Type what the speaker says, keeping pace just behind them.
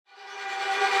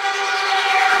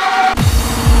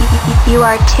You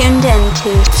are tuned in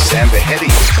to Sam Vahedi.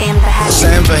 Sam Vahedi.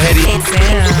 Sam Vahedi.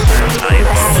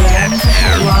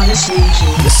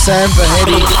 The Sam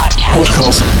Vahedi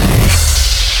podcast.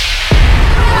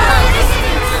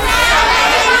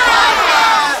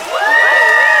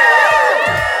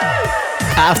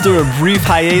 After a brief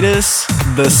hiatus,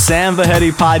 the Sam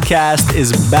Vahedi podcast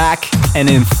is back and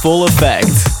in full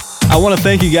effect. I want to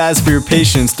thank you guys for your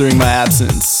patience during my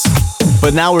absence.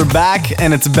 But now we're back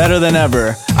and it's better than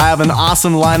ever. I have an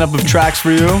awesome lineup of tracks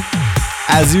for you.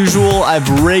 As usual, I've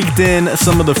raked in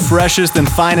some of the freshest and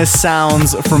finest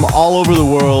sounds from all over the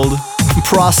world,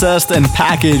 processed and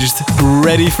packaged,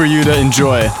 ready for you to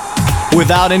enjoy.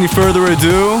 Without any further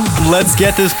ado, let's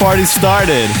get this party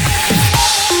started.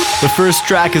 The first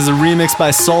track is a remix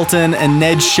by Sultan and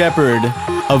Ned Shepard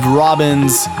of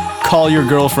Robin's Call Your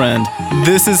Girlfriend.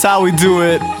 This is how we do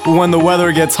it when the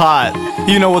weather gets hot.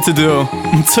 You know what to do.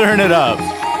 Turn it up.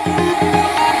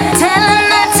 Tell her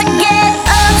not to get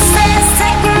upset,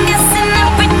 second guessing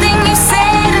everything you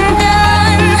said and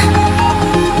done.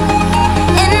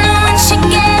 And when she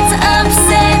gets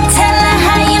upset, tell her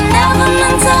how you never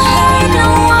meant to hurt no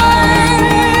one.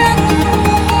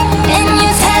 And you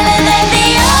tell her that the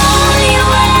only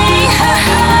way her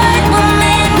heart will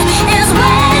mend is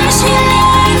when she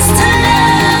learns to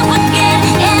love again.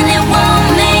 And it won't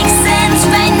make sense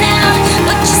right now,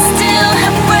 but you still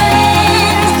her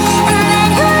friend. And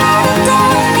then you let her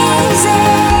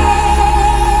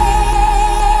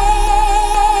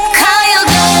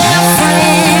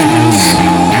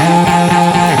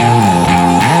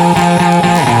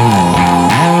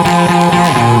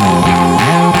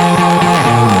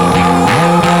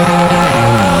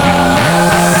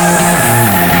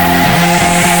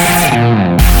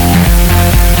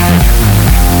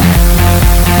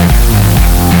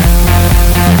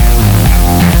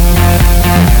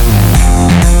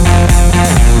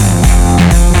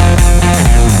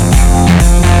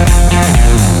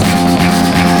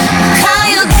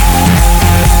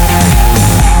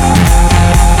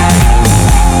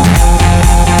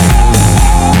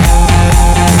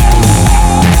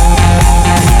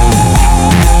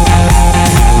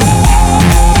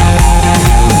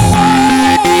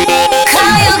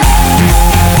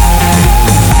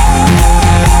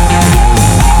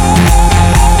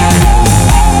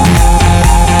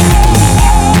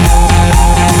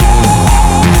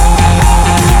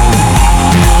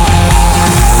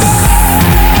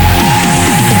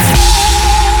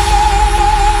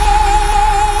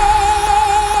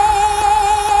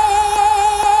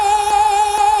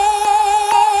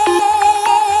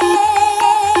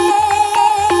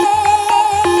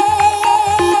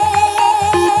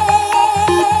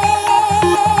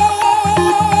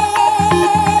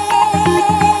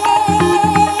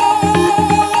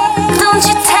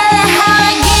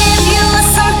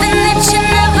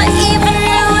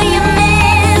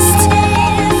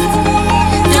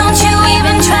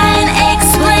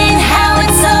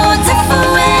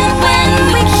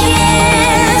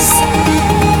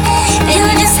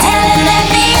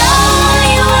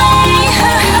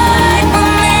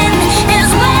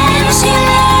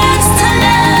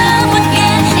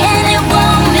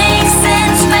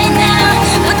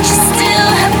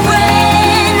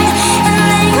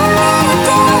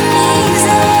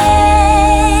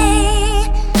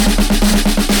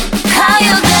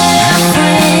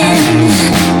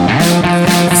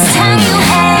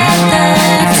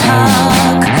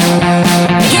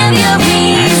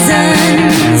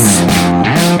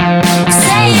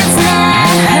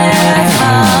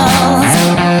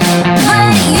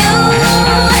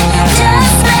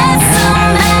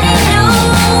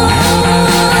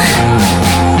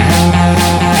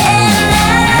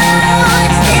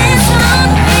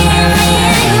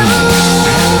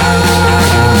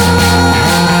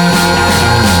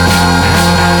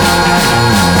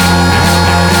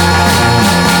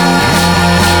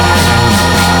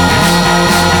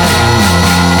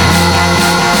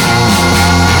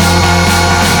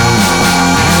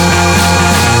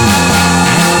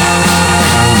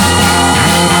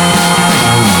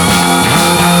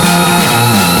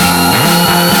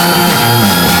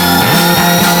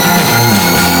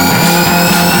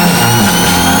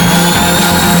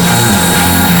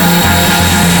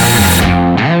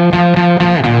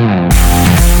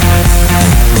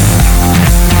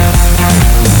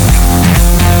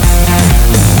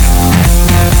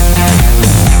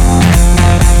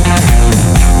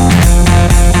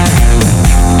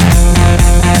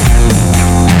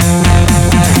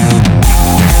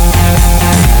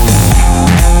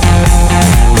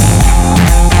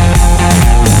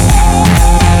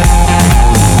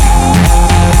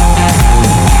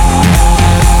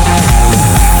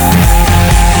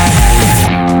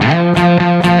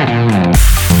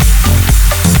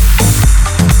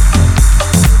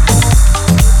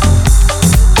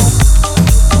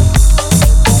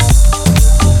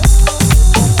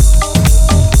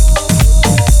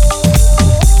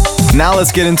Now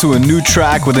let's get into a new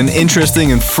track with an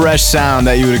interesting and fresh sound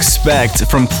that you would expect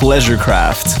from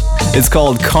Pleasurecraft. It's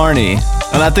called Carney,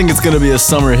 and I think it's gonna be a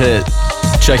summer hit.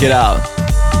 Check it out.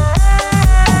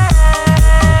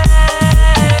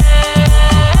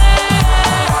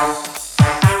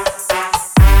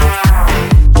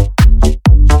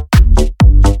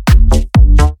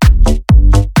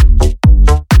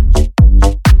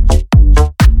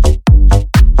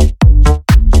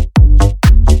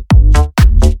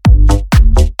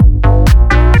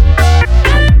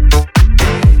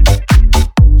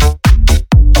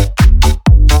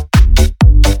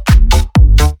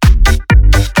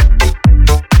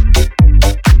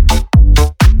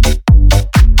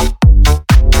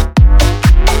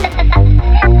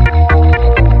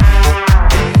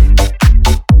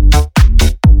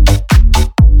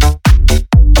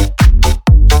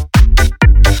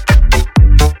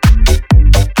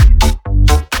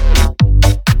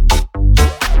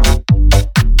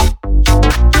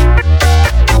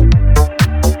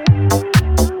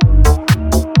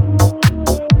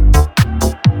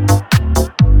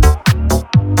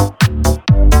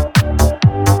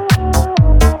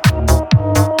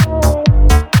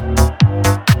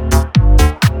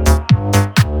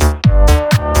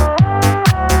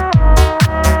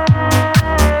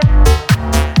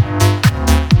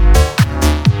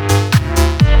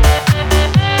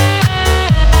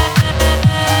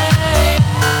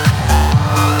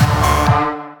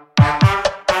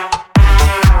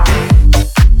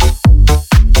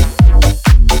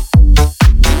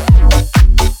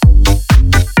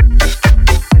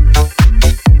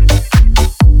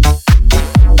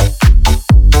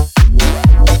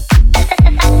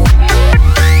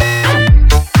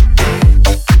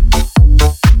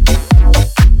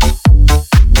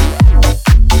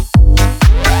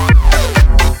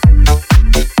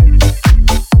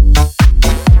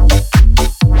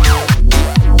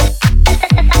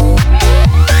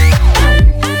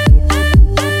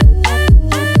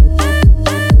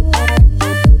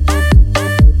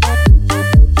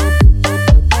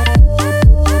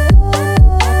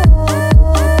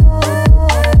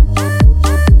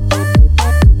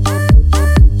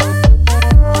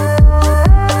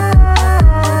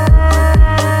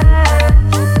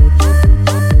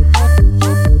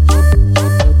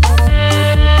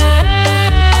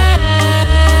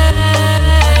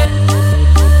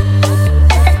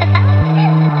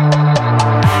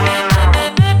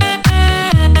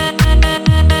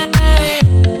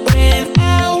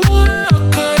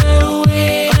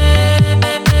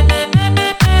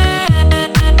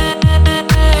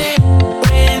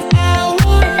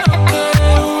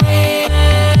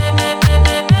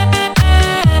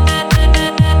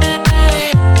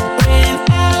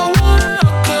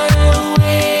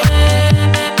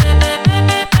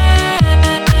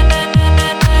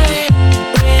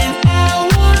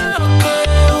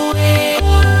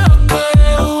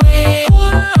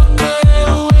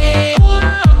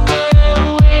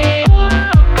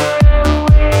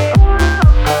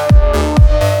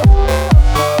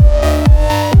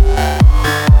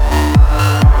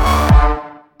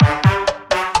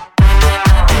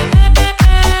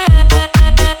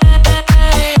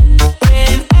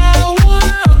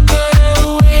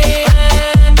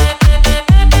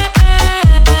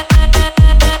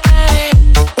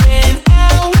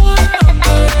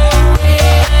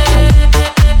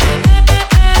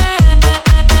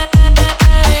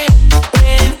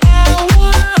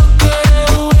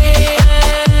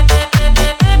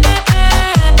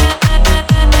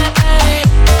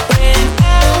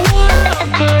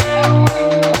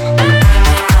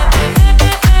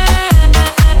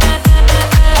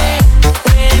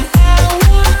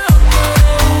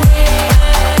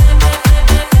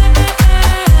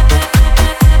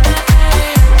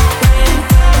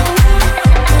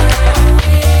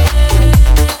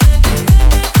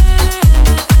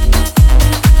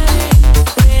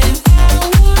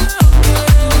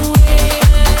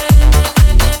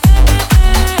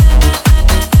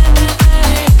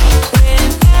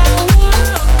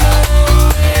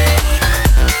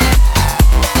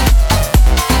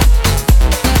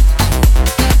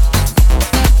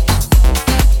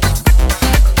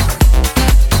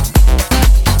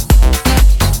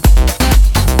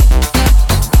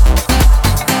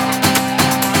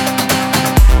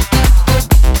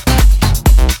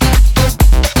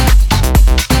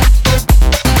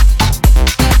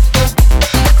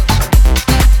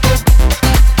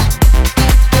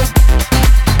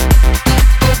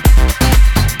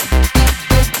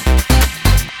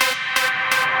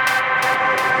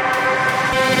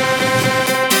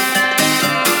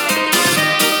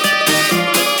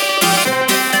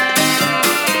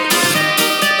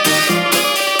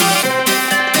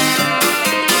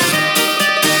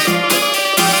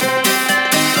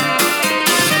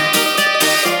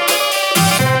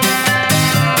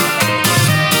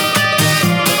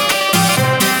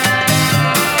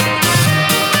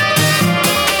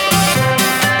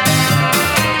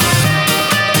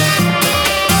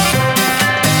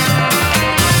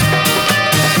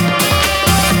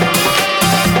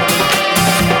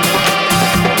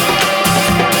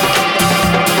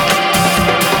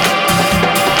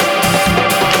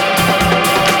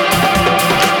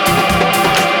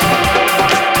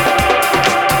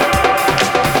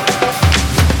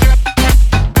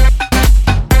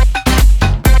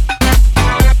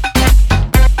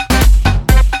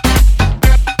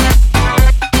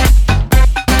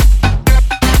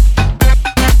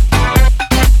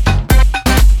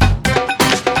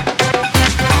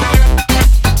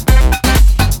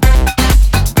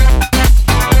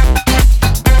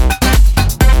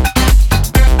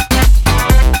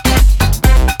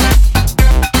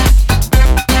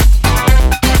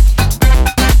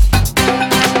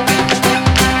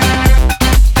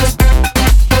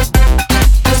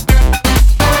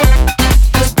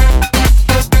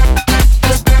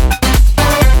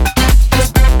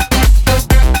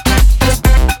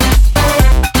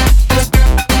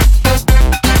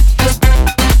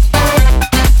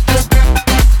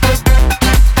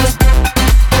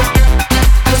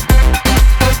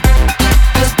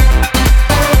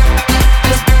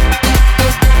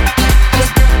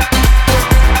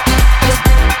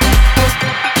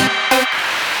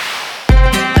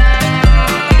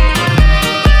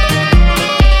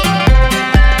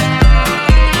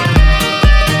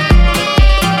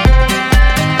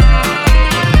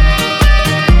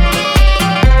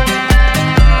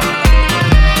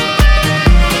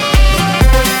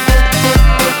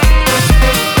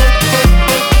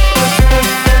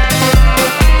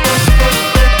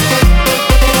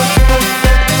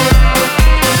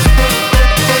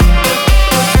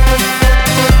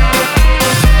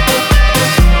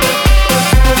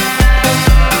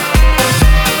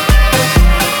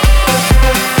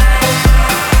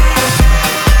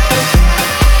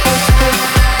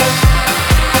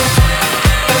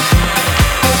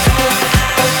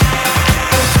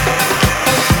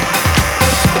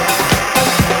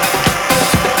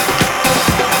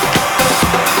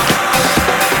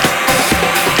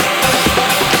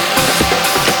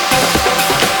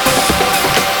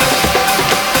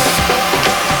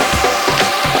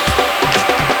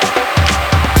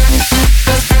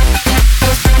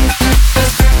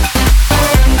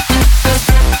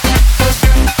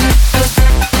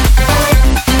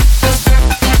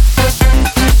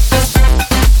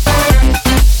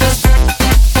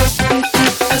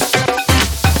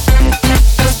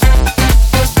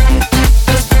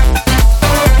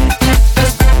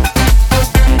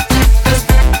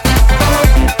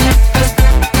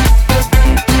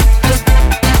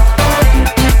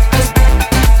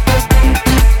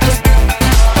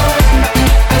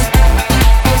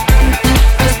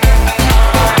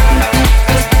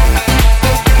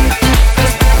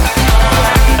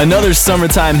 Another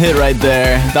summertime hit right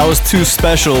there. That was Too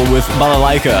Special with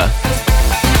Balalaika.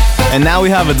 And now we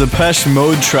have a Depeche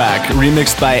Mode track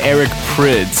remixed by Eric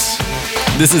Prydz.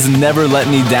 This is Never Let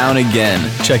Me Down Again.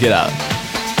 Check it out.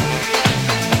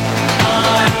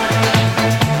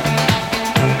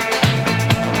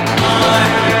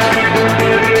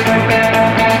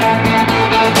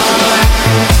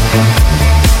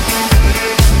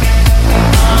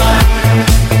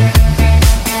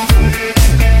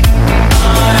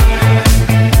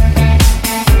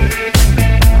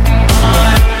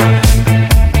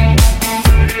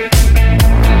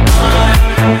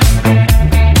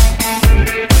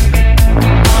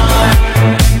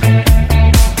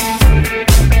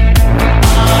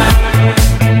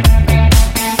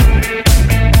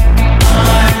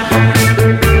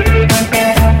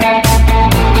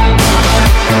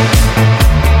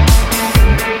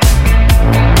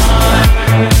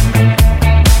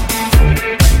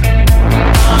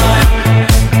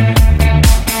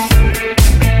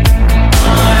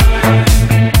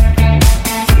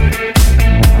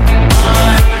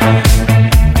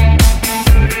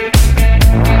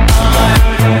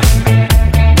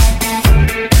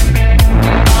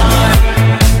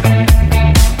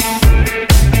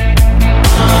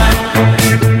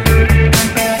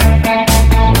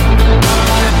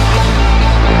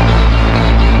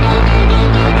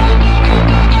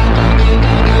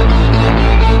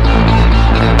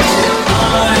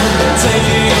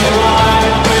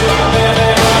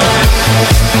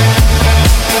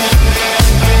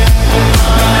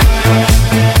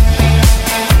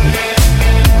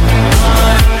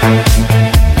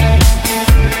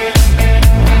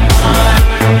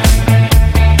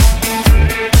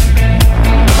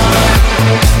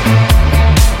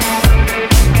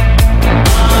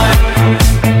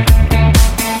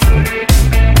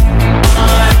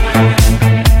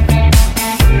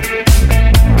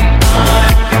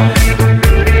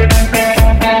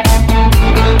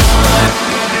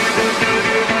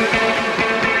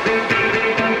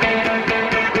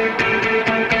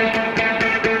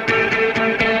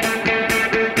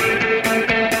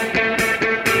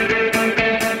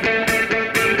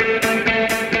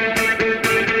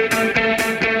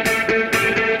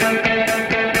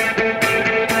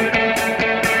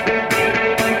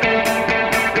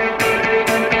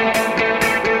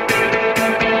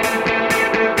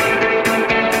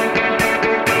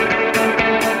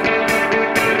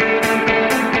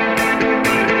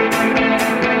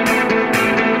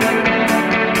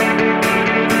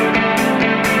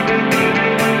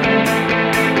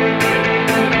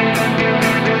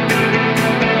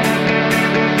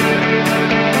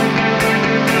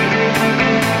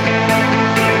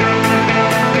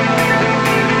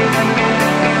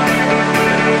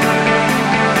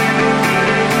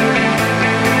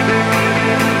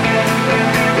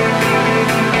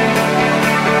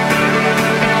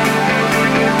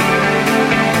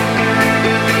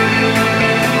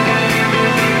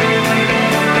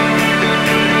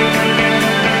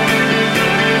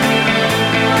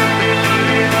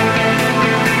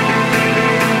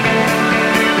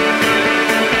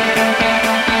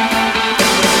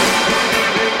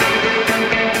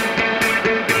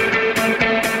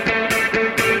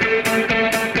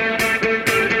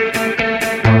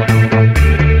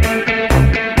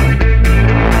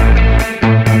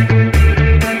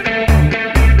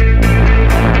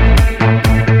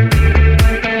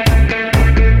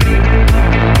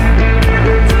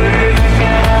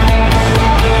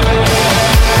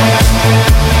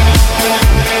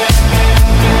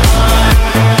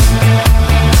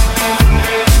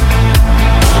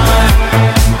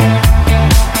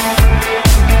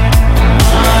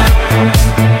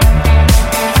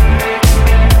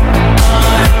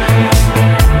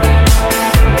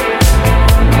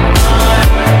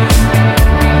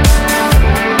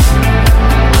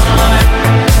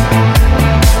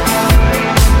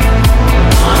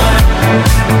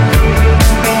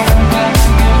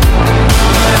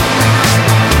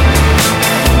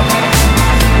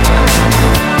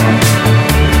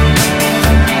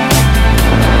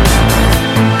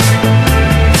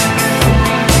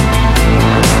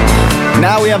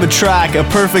 Now we have a track, a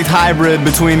perfect hybrid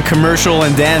between commercial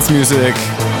and dance music.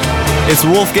 It's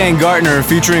Wolfgang Gartner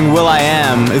featuring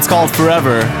will.i.am. It's called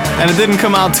Forever, and it didn't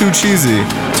come out too cheesy.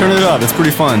 Turn it up, it's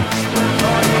pretty fun.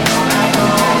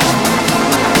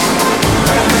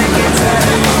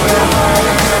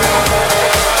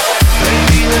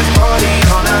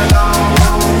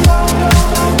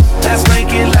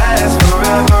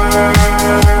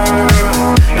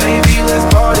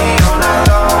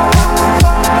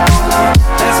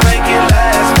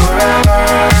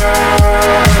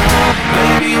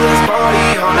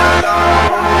 Party on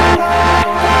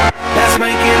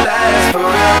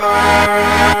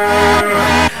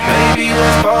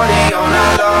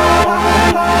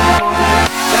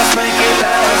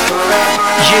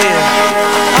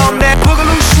Yeah, I'm that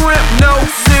boogaloo shrimp, no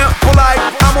simple like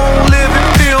I'm on living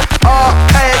film.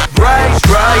 Hey, rage.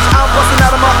 I'm busting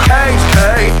out of my cage.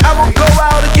 I won't go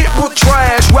out and get real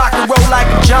trash. Rock and roll like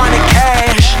Johnny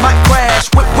Cash. Might crash,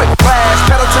 whip blast.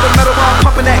 Pedal to the metal while I'm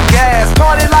pumping that gas.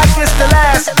 Party like it's the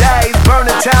last days.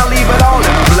 Burn the town, leave it all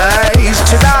in blaze.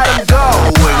 Tonight I'm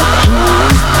going.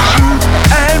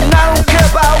 And I don't care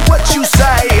about what you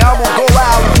say. I'ma go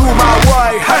out and do my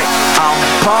way. Hey, I'm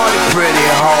party pretty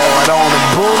hard on the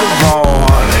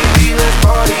boulevard. Baby, let's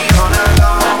party on that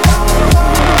long.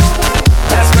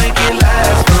 Let's make it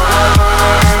last forever.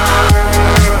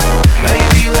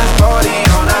 Baby, let's party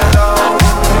on that long.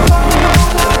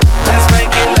 Let's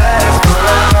make it last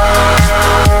forever.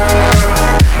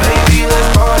 Baby, let's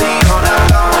party on that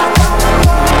long.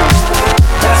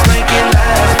 Let's make it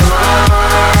last forever.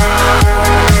 Baby,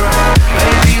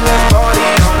 let's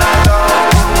party on that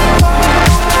long.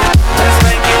 Let's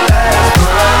make it last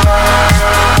forever.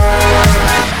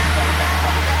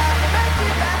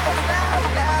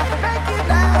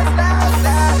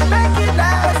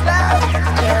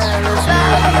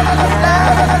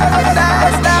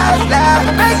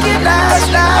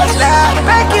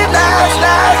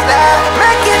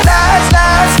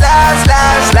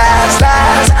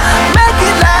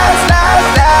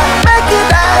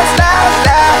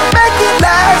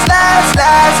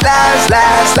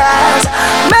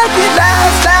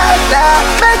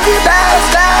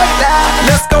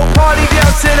 Let's go party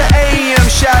down to the AM.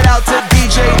 Shout out to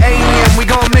DJ AM. We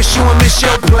gon' miss you and miss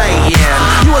your playing.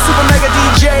 You a super mega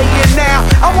DJ and now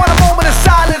I want a moment of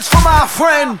silence for my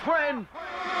friend.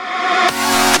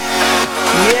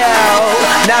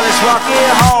 Yeah, now let's rock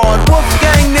it hard.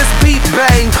 Wolfgang, this beat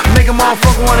bang. Make a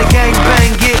motherfucker wanna gang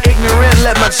bang. Get ignorant,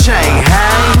 let my chain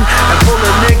hang. And pull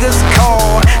a nigga's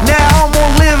card. Now I'm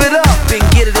gonna live it up and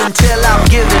get it until I'm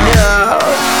giving up.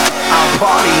 I'm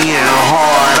partying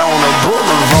hard on the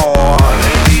boulevard.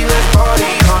 Baby, let's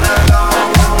party on that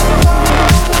long.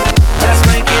 Let's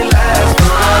make it last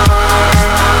forever.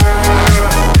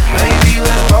 Baby,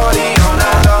 let's party on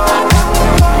that long.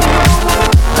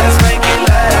 Let's make it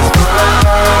last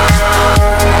forever.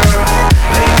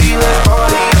 Baby, let's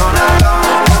party on that long.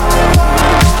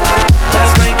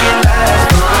 Let's make it last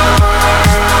forever.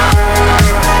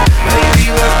 Baby,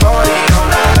 let's party on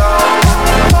that long.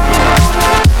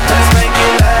 Let's make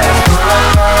it last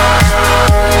forever.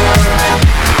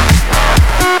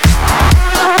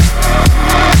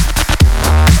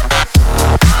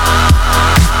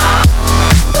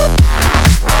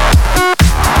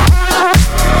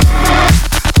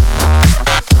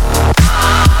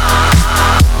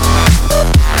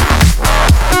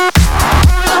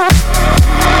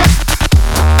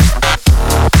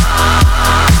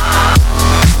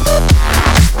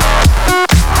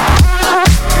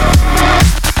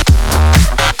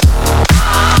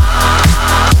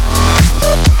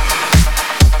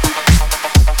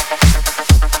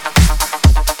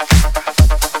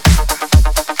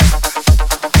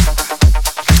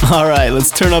 Alright, let's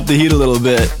turn up the heat a little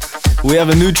bit. We have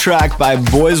a new track by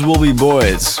Boys Will Be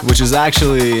Boys, which is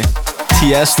actually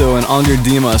Tiesto and Unger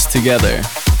Dimas together.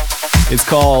 It's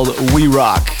called We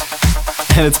Rock,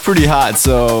 and it's pretty hot,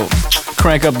 so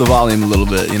crank up the volume a little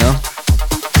bit, you know?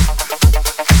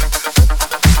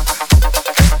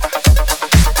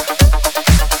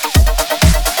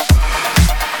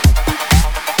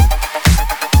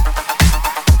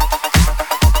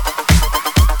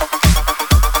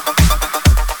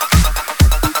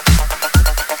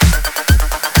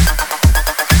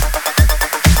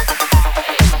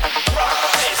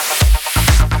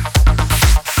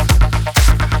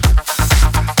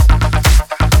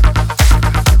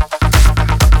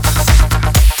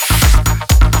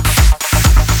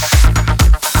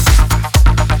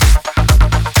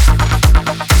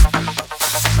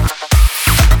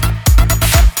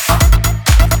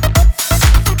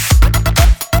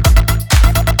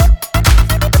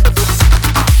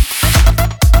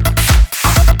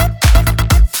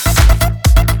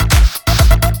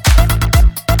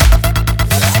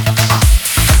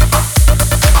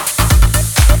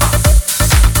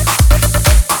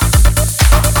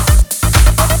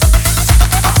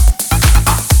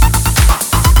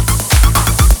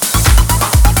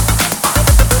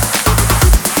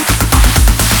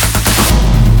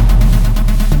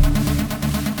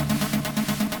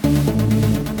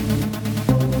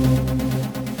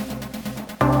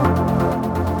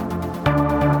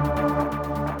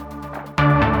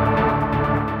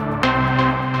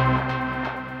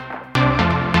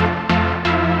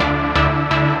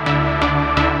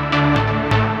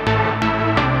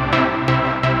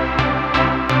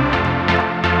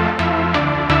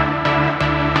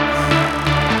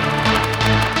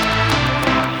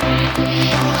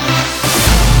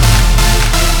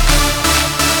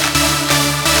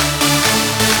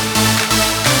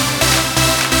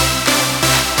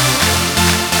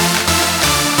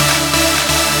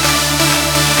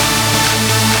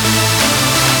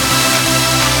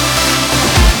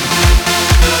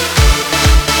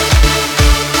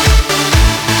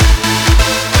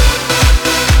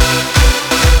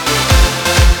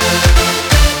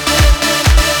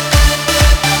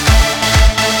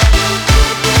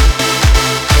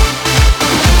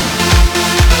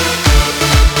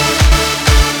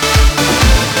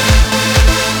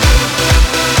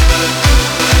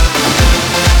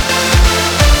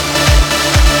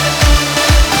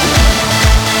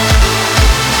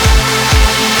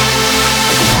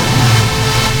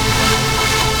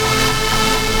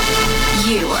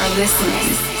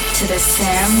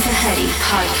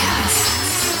 podcast.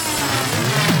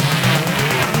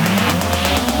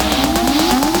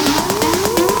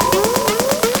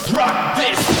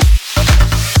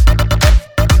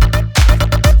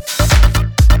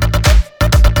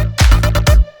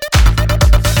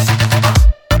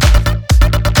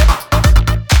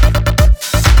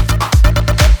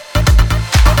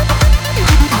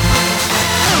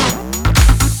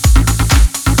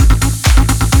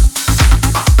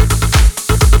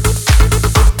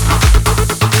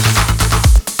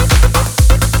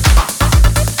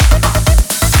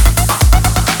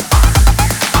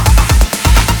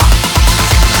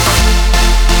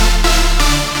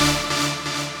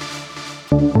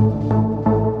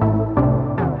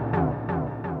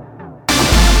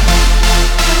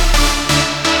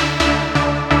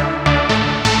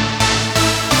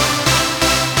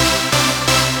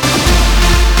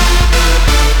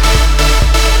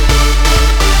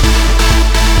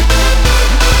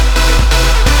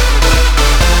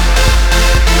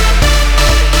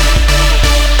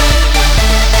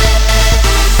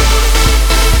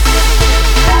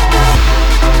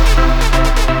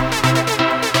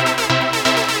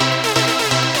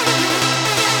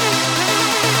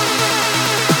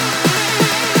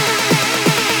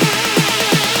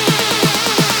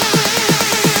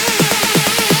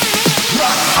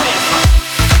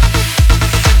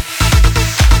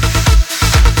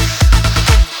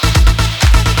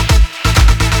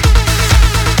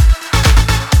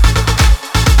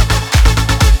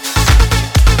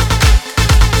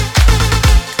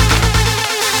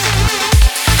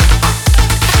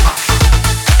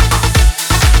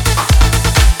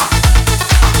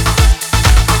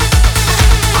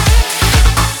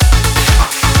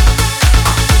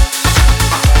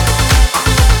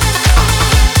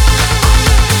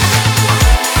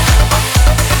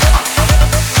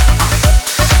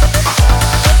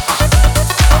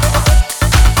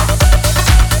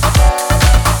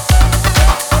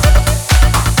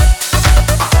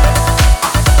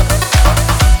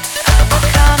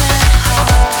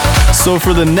 So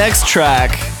for the next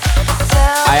track,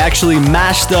 I actually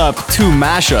mashed up two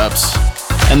mashups,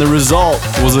 and the result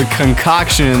was a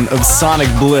concoction of sonic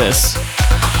bliss.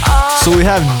 So we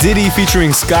have Diddy featuring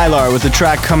Skylar with the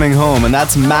track Coming Home, and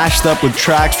that's mashed up with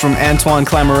tracks from Antoine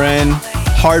Clamaran,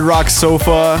 Hard Rock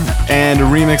Sofa, and a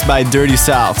remix by Dirty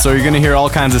South. So you're gonna hear all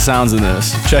kinds of sounds in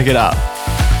this. Check it out.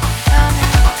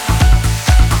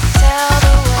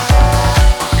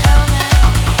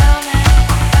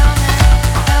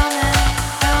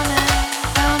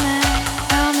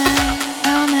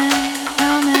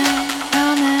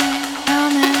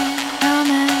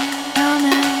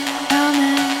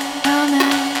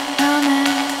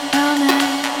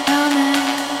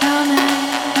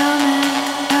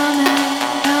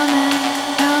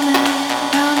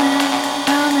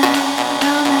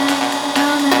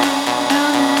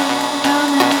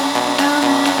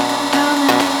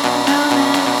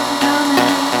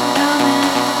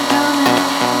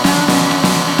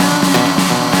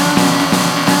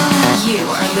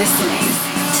 Listening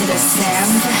to the Sam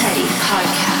Vahedi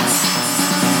podcast.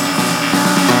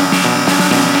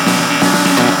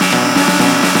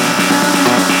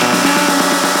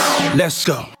 Let's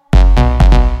go.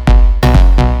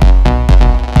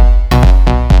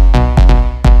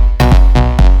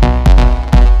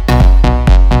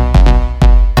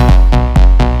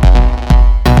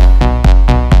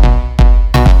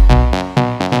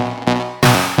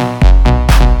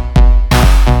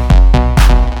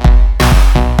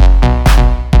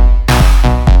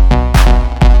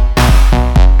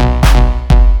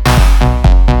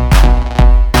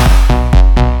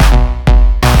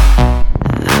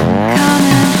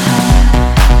 Coming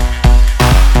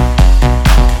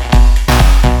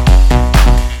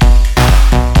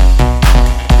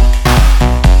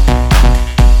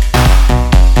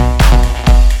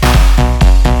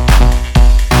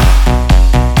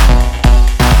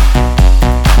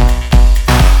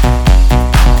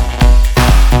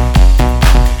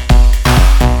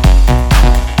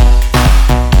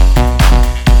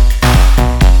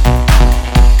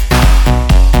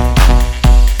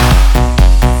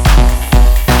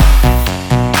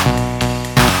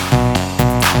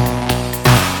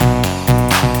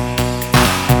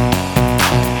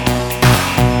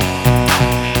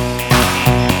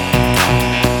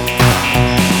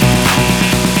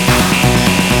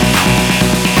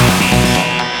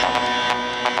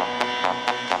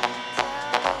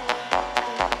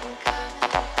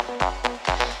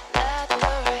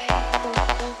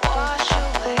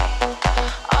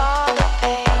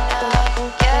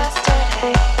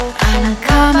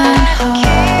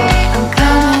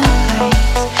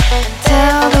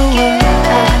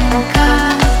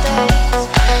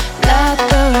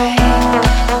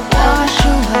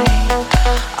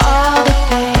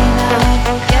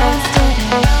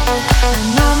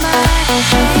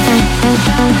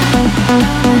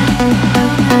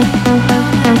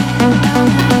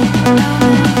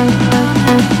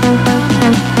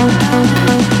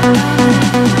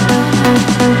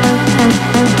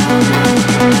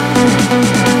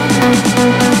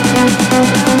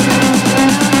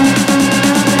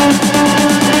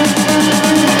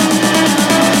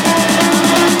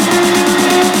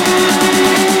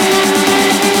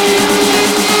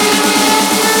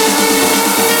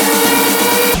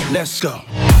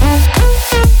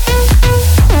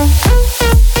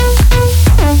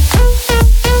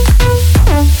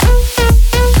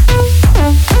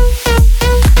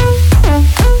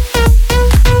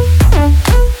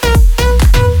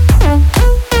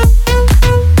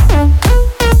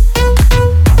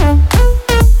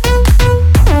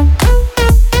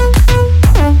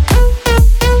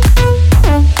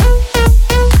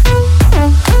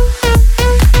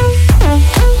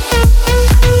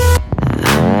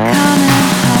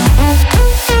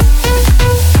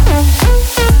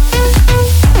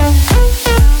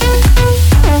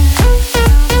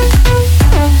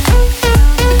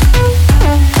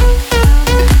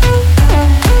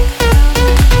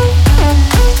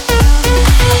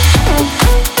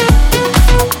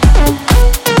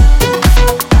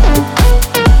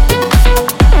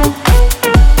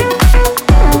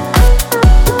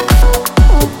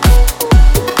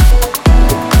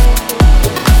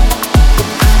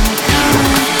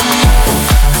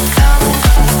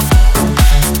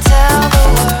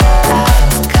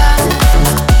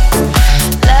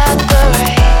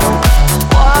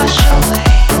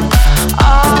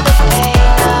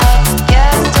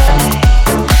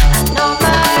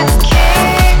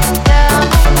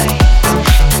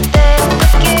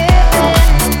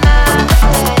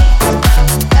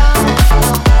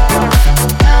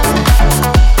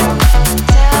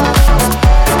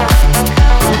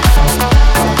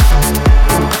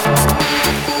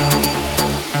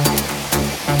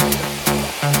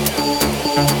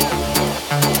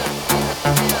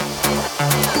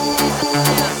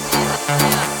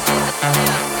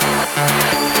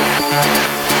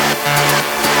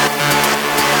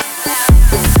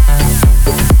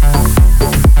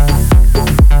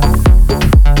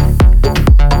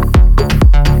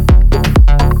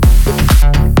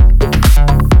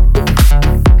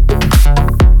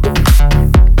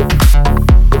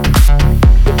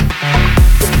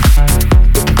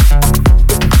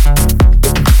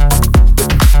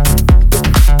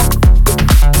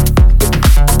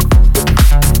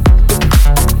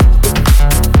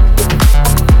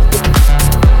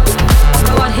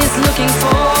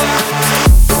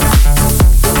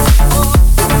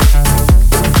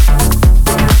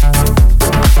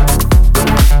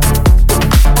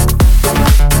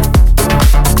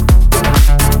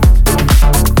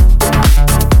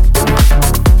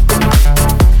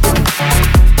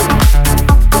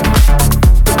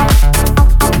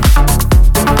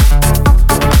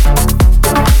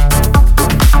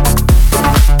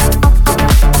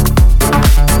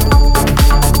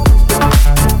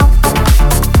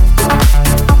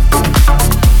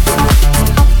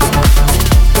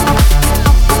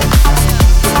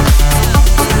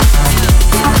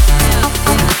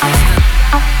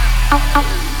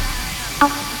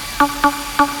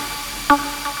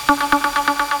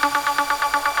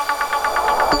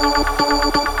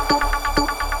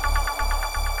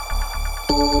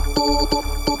My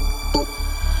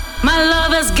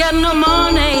lover's got no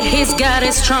money, he's got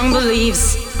his strong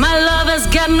beliefs. My lover's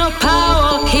got no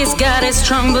power, he's got his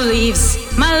strong beliefs.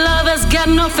 My lover's got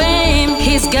no fame,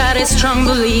 he's got his strong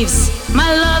beliefs.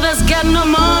 My lover's got no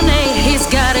money, he's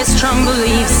got his strong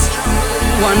beliefs.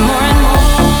 Want more and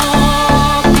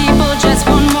more, people just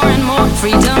want more and more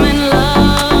freedom and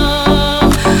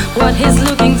love. What he's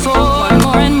looking for, want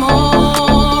more and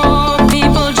more,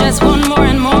 people just want more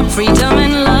and more freedom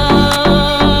and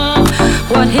love.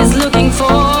 What he's looking for,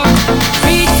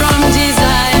 freed from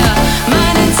desire,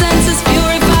 mind and senses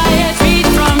purify it, freed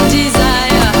from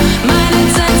desire, mind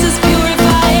and senses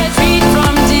purify it, freed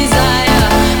from desire,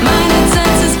 mind and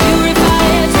senses purify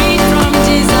it, freed from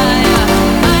desire,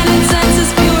 mind and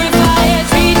senses purify it,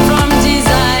 freed from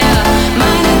desire,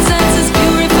 mind and senses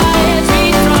purify it,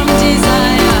 freed from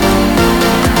desire.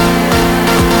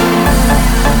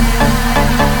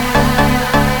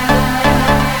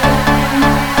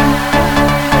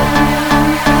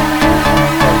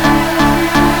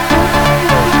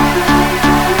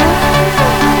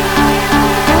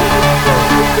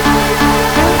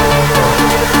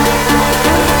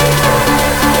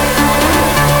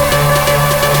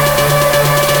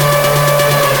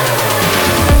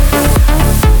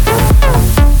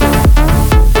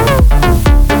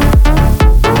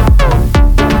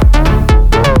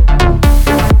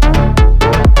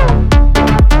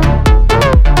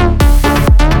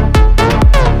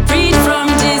 Freed from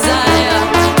desire.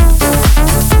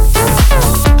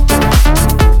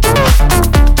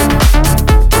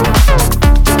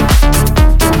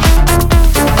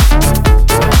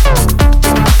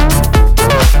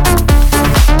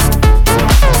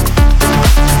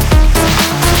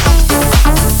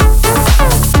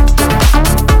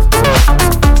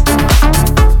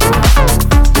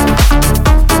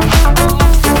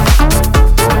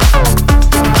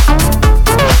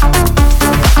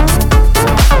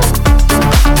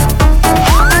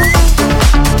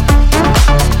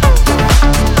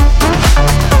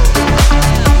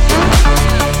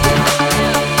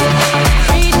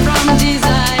 Freed from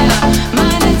desire,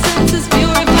 mind and senses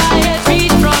purify it.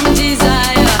 Freed from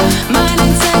desire, mind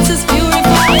and senses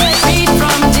purify it. Freed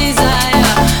from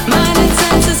desire, mind and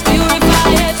senses purify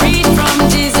it. Freed from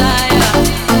desire.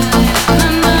 Na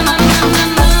na na na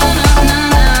na na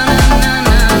na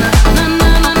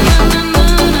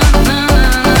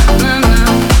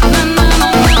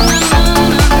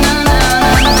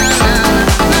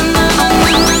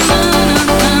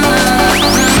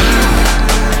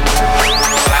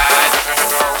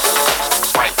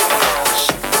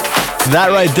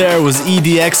That right there was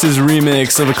EDX's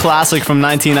remix of a classic from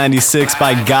 1996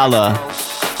 by Gala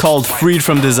called Freed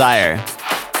from Desire.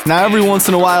 Now every once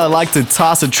in a while I like to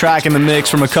toss a track in the mix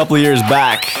from a couple years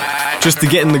back just to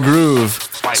get in the groove.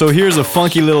 So here's a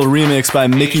funky little remix by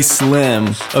Mickey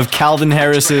Slim of Calvin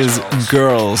Harris's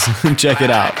Girls. Check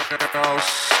it out. Girls,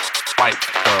 white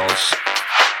girls,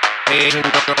 Asian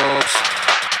girls,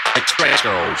 express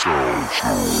girls,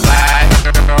 black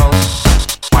girls,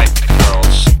 white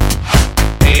girls,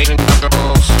 Asian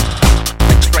girls,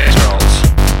 express girls,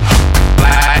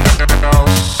 black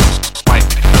girls, white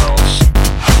girls,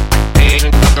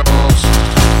 Asian girls,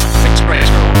 express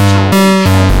girls,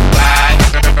 black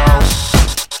girls,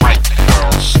 white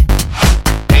girls,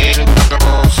 Asian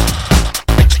girls,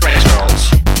 express girls,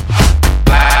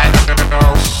 black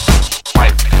girls,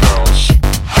 white girls,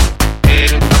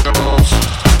 Asian girls,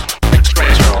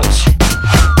 express girls,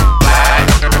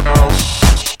 black girls.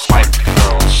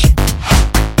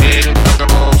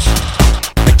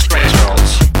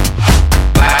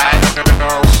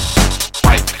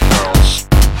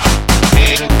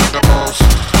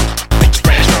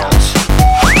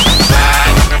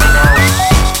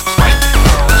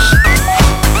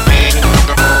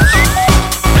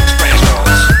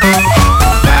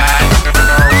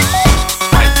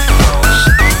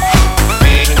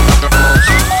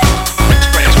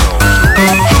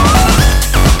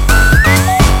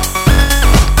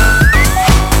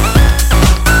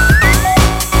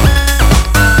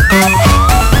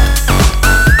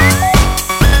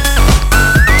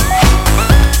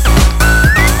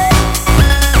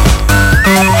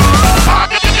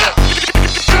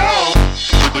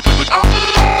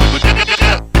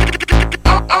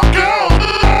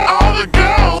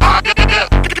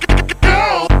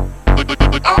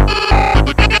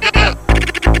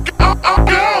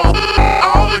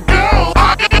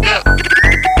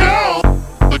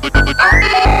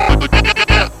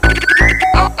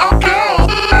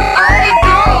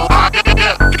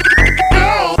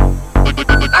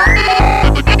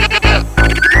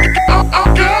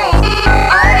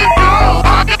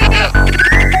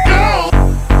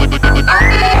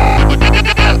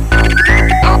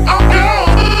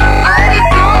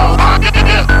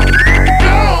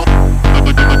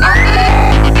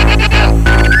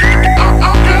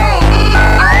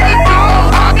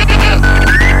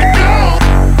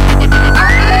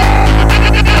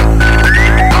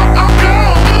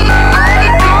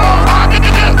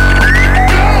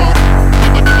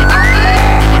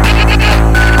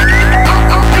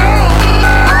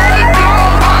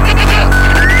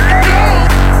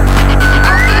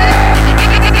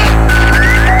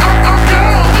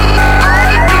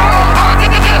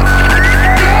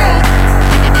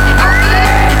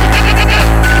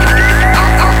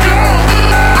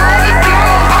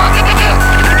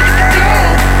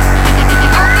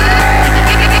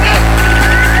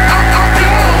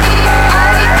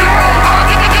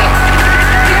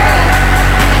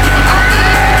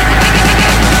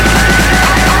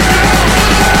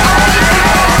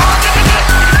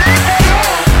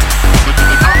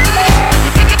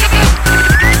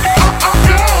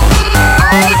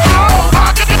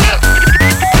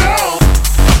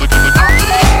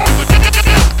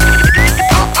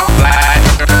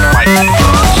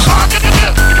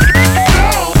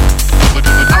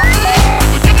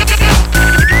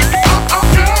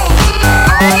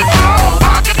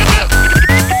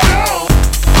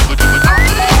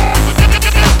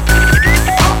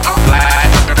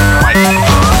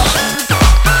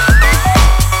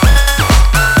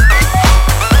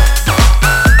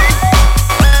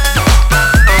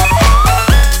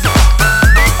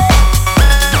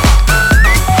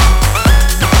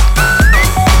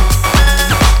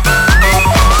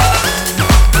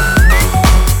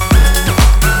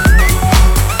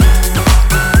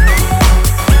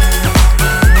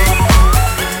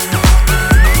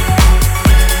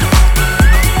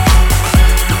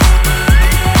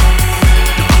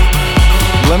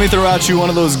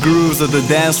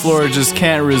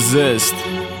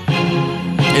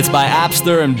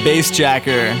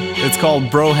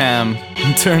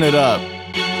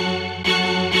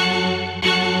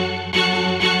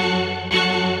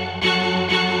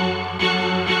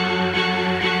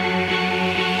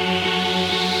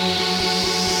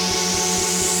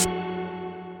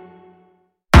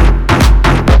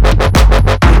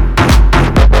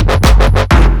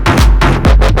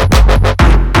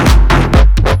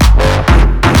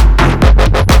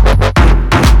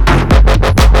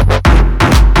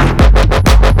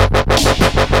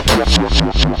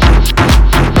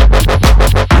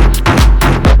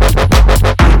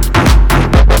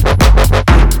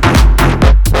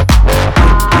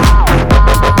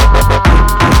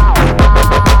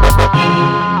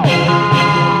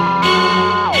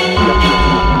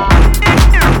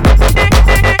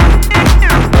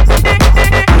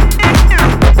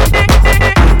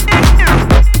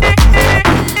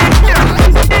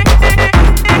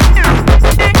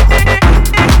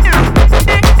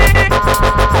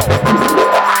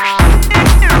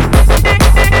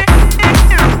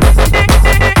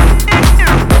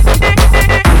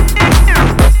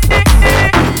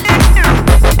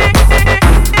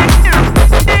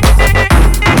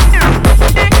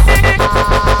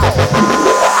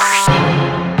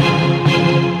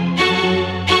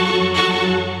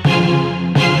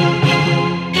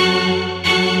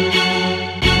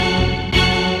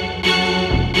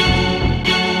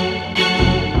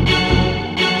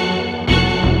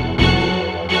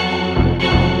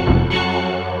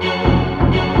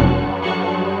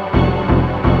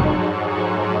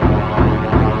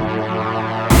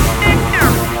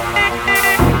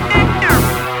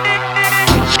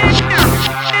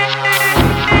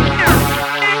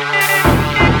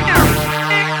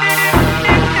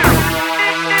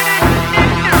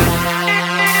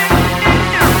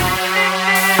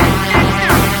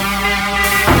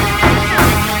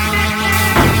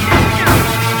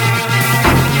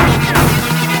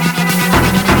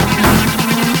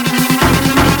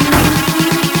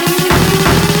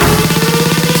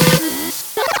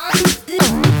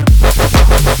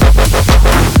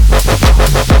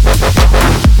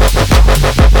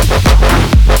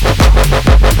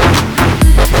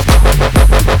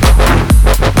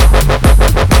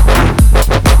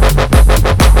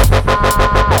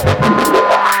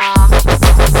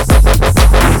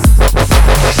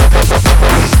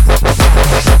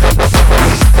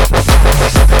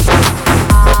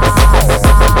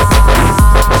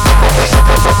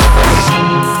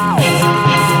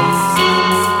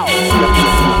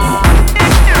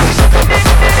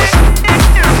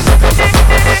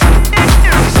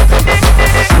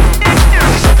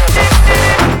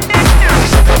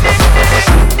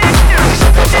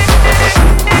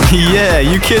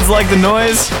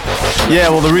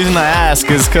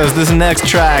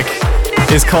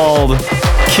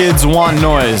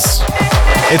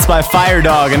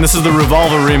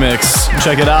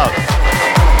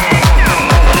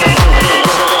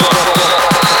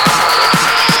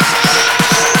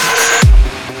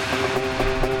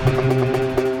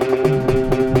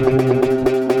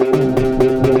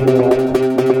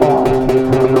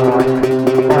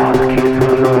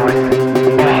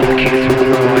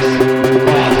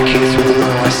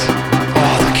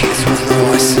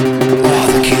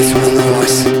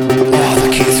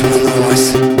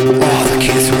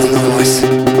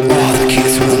 you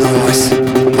through the noise.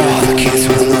 All the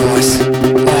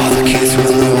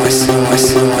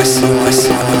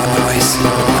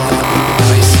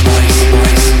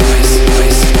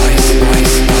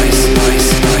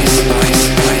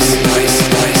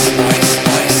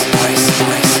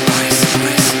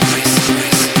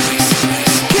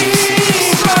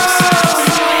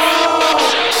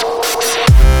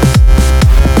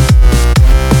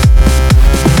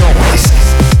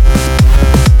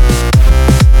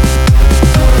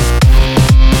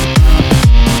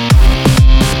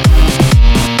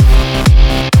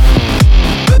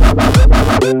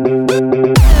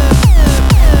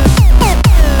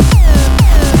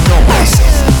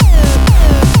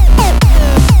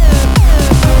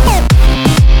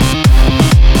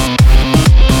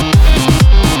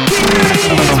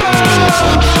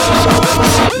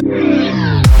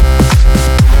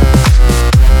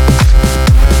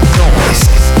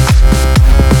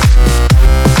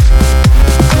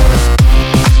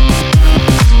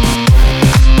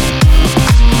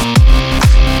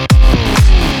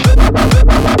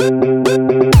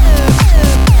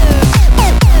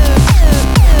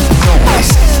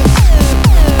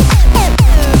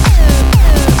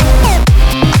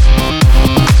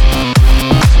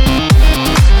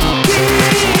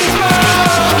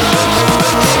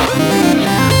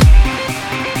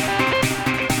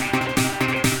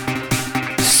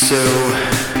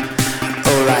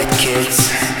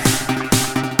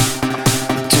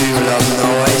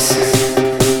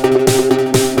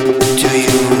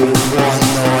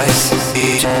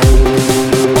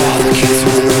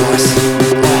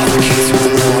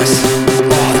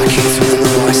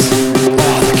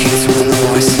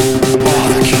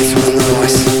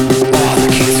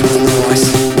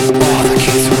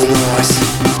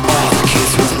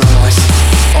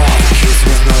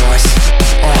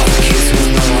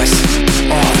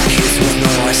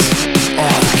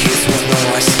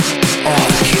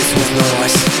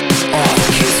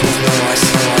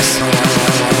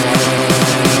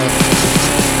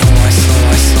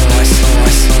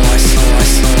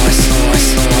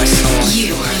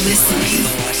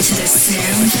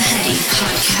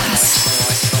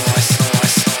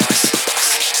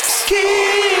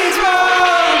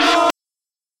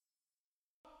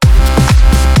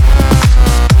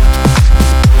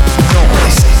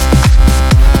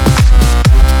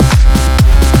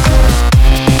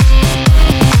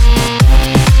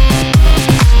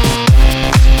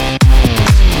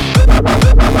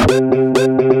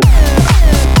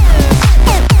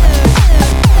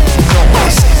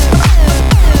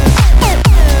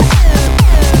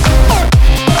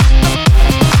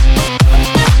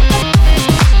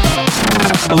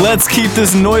let's keep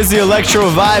this noisy electro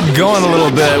vibe going a little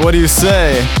bit. What do you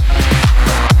say?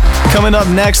 Coming up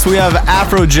next, we have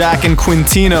Afrojack and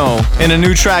Quintino in a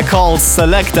new track called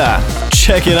Selecta.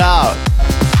 Check it out.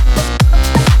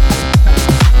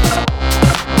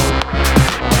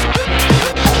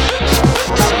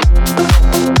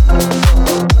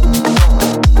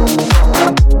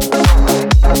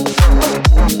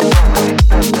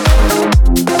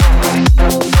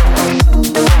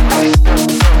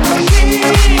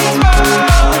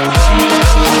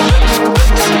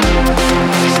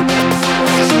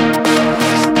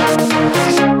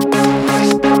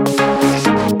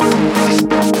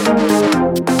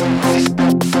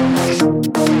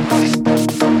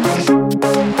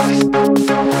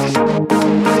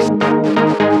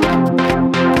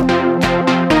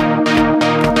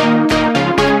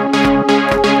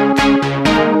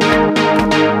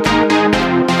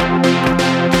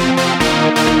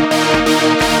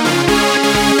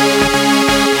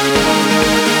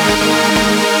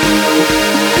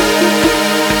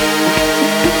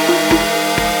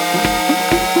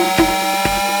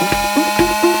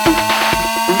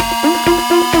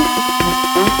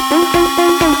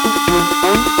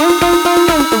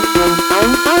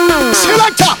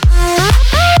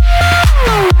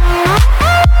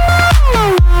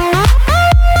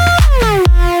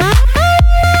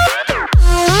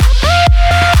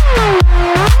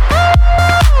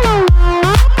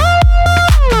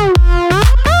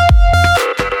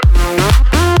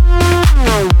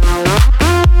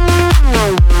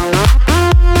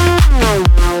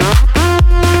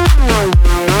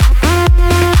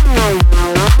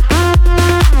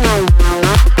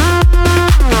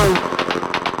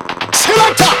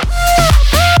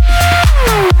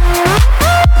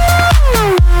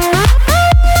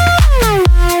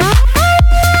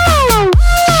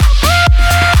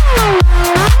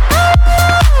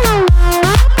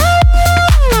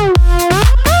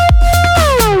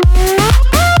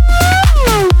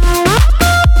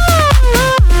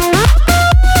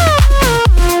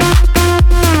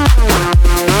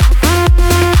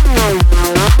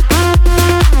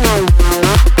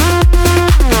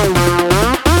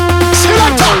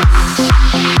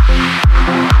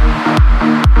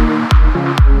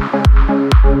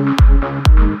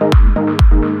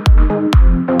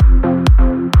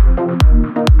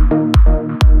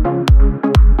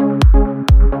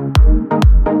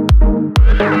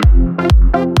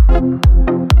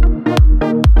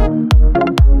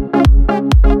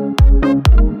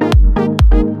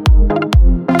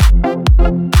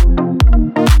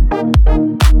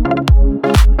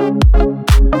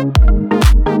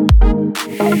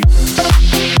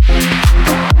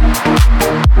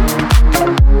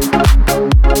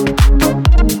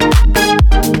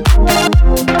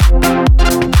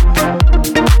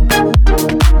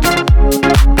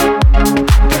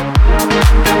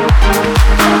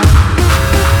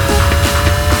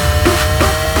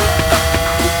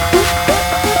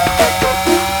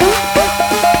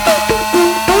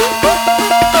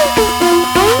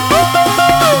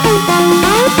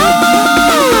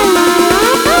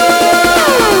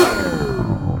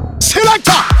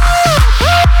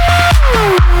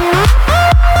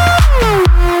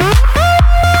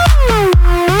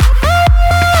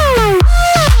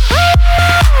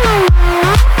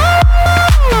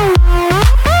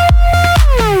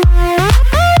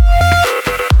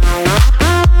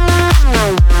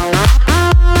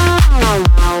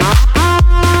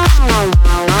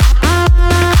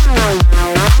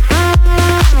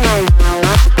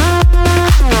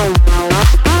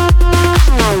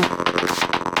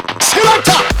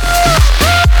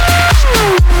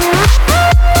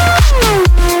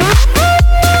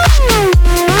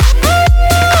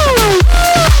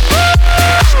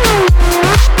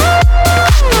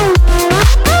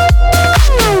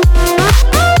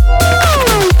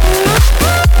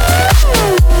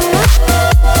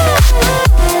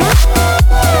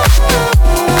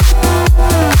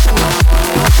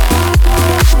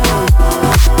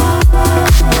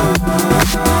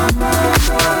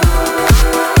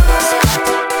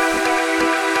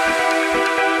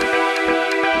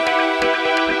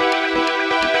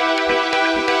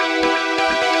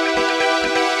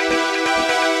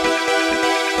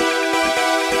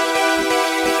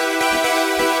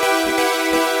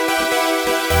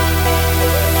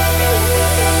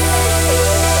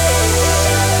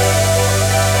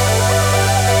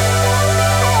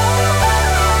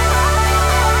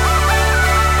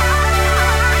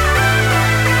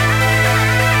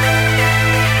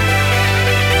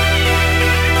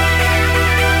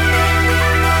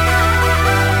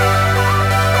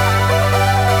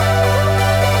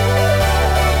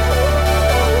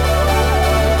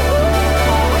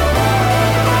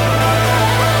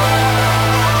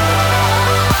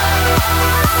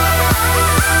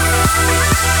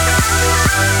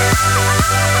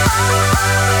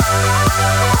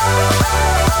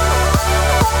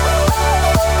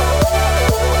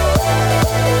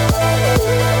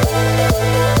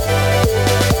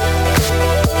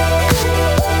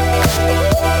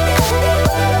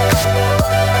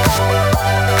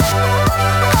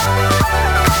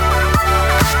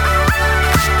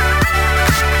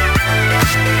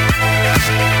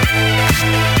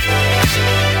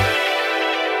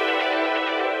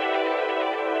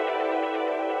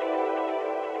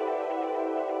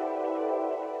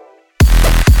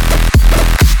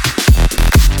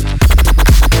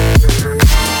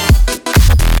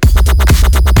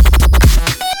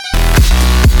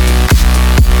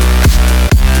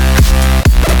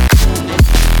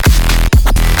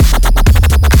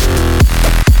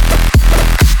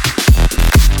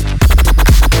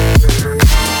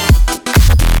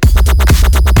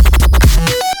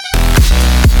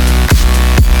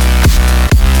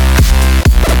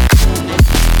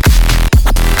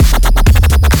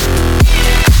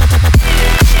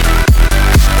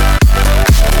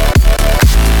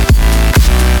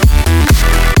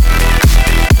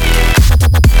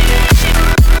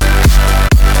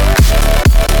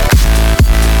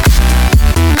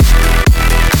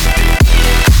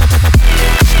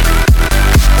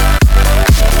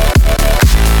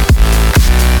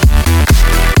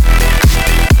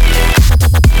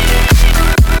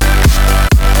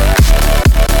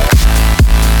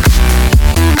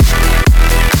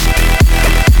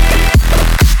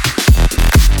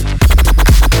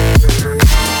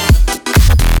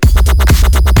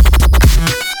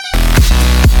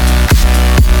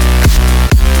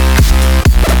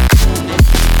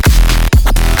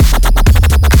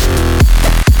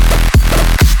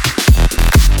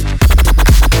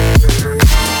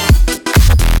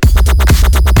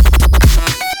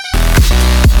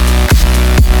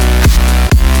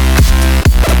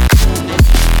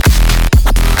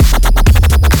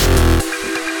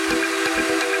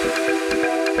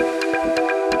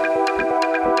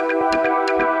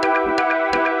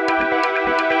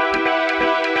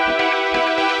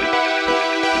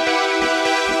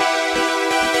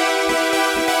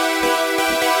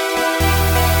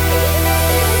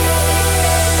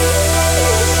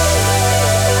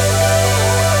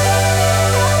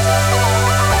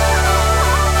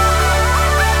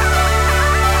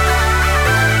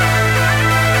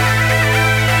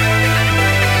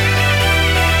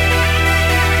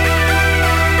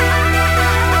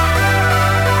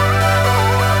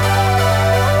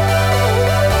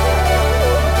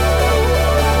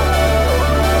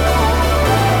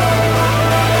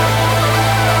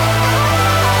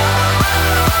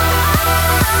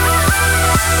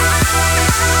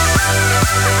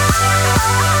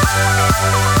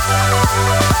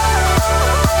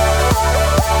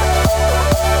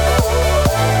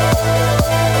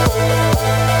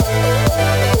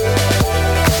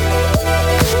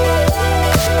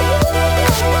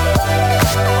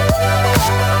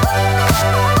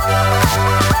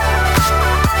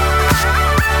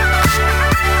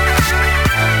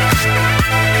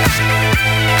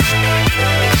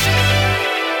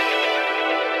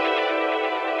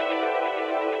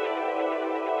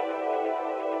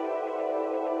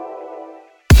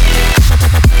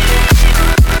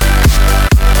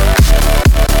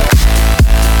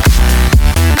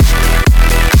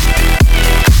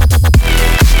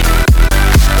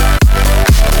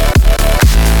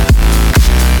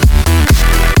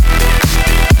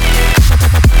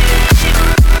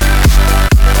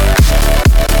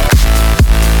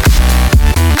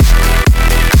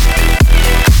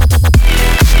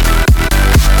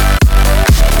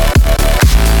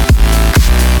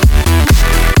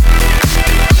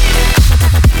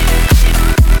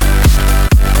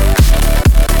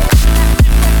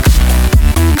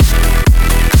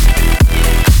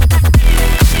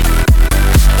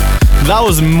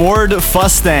 was Mord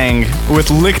Fustang with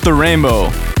Lick the Rainbow.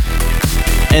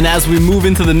 And as we move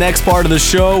into the next part of the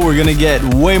show, we're gonna get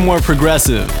way more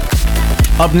progressive.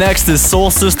 Up next is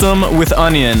Soul System with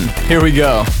Onion. Here we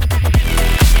go.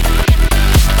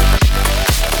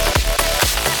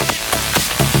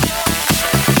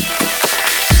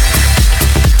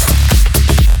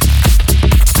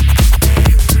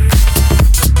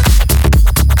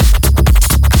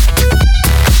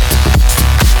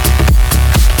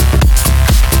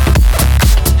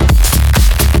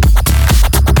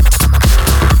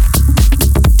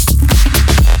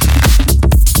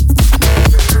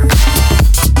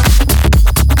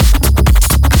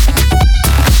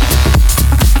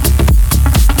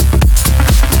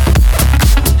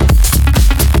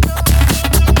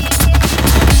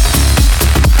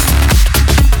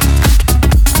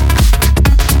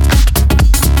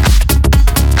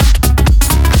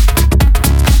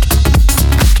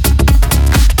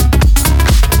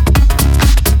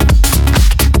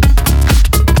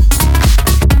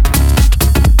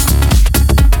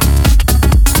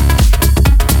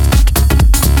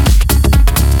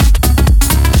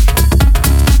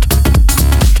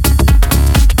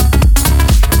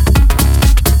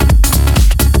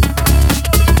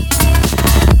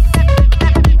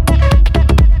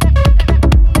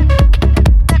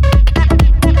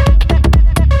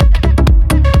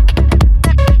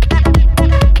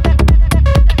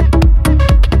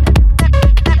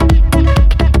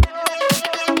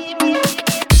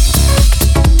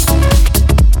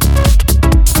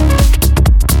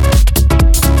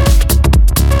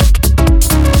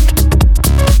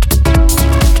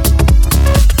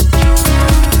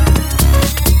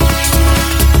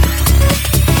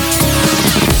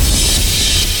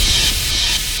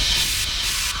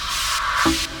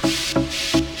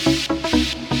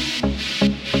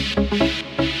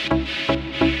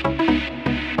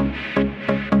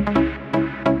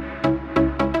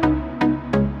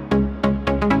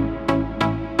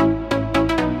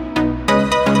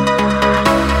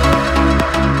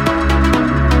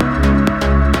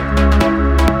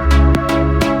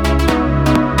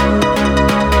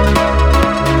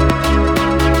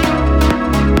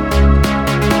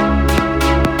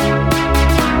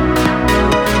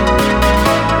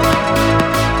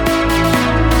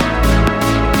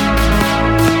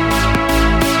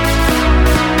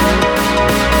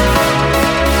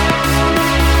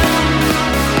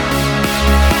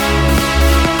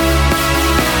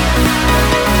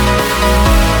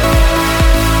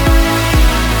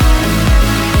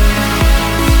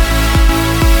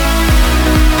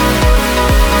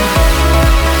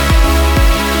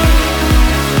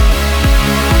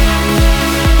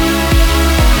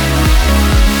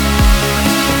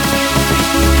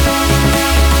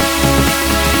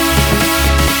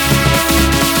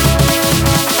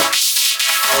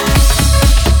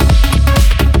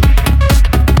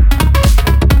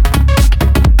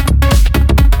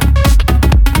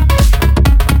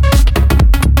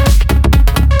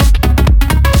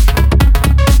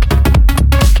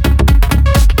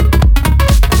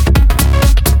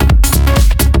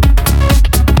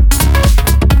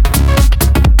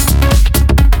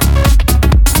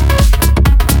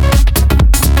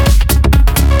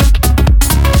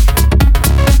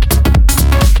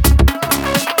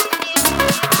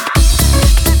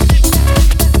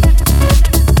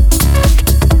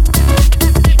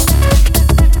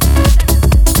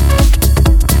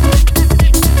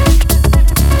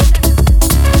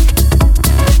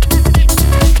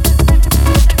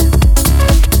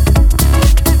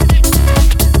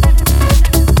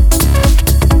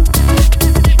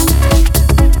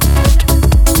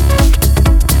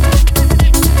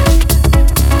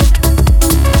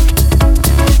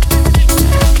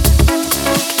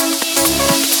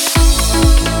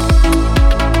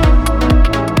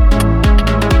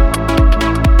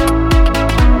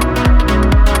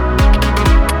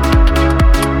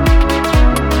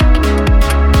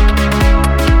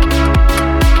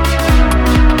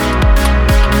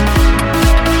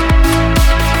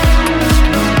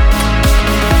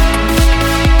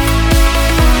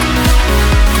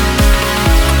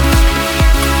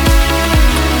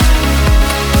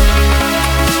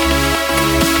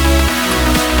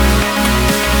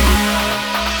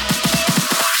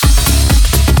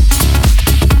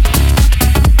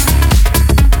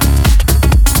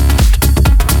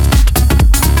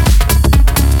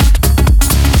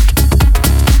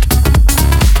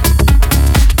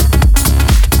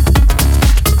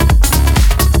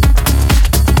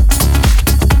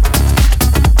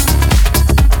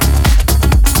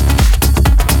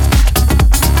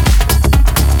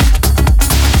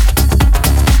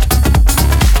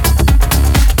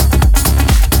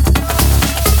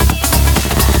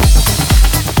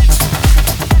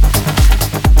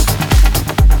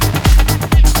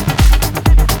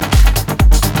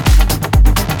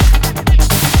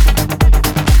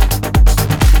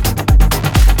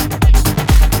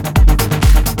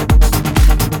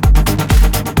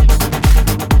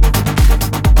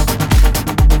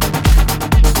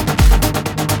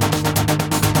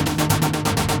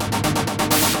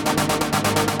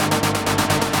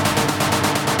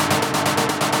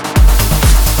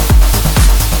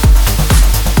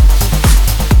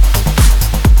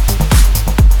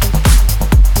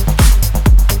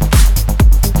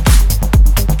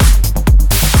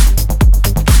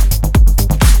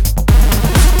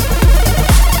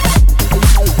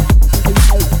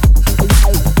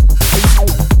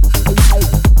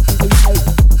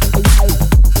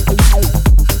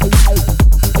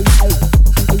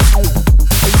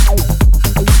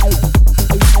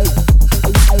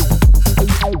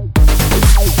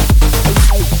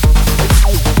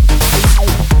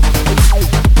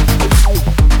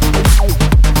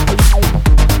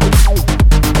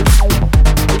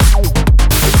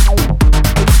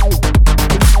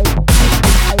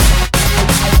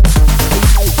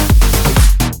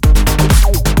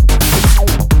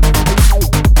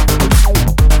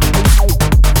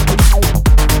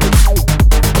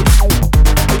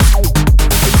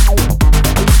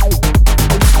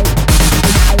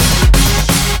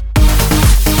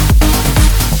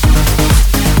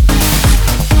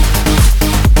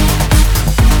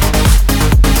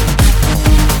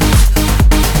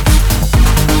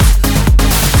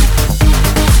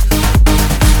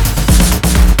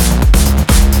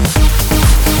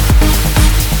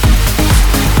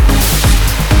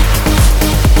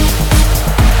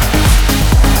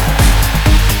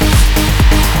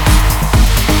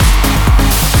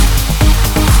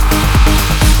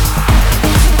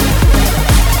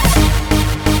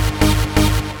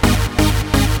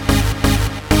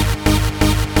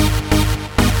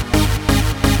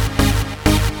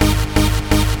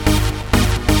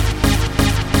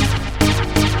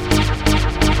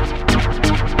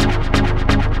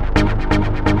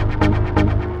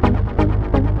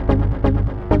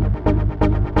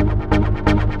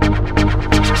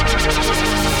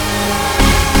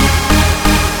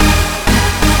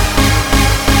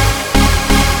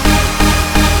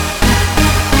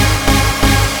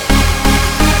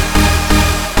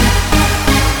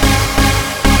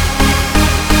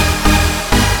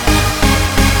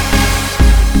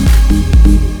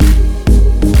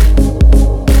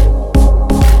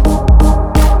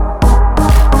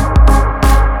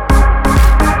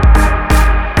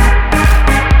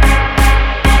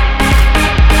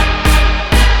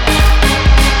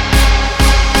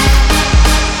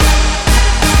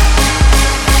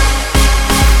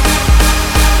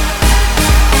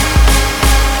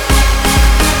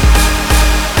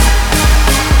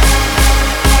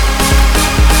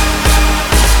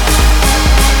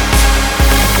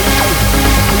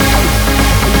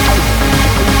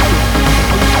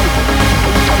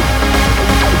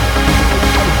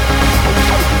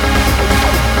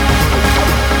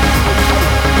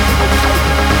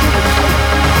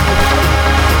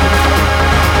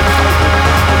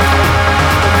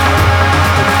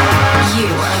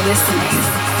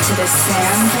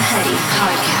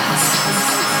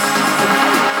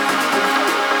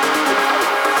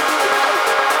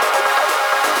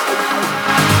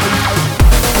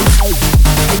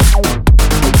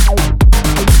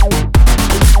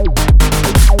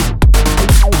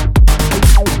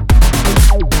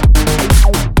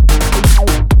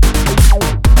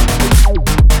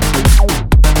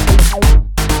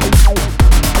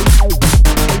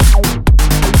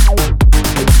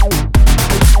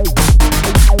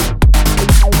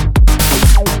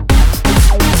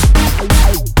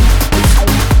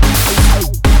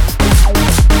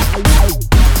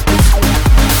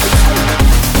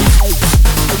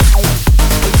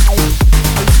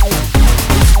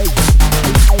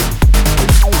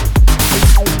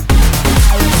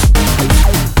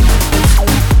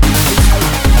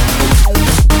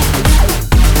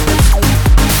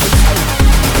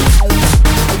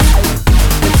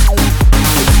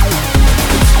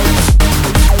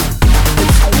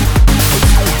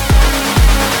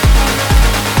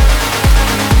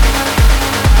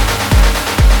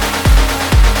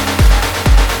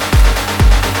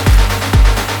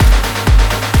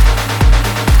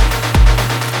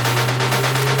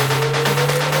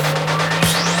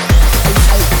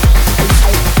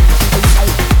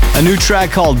 A new track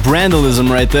called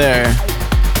Brandalism right there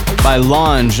by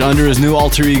Lange under his new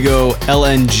alter ego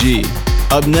LNG.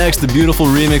 Up next, the beautiful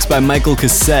remix by Michael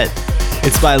Cassette.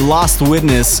 It's by Lost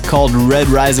Witness called Red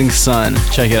Rising Sun.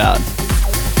 Check it out.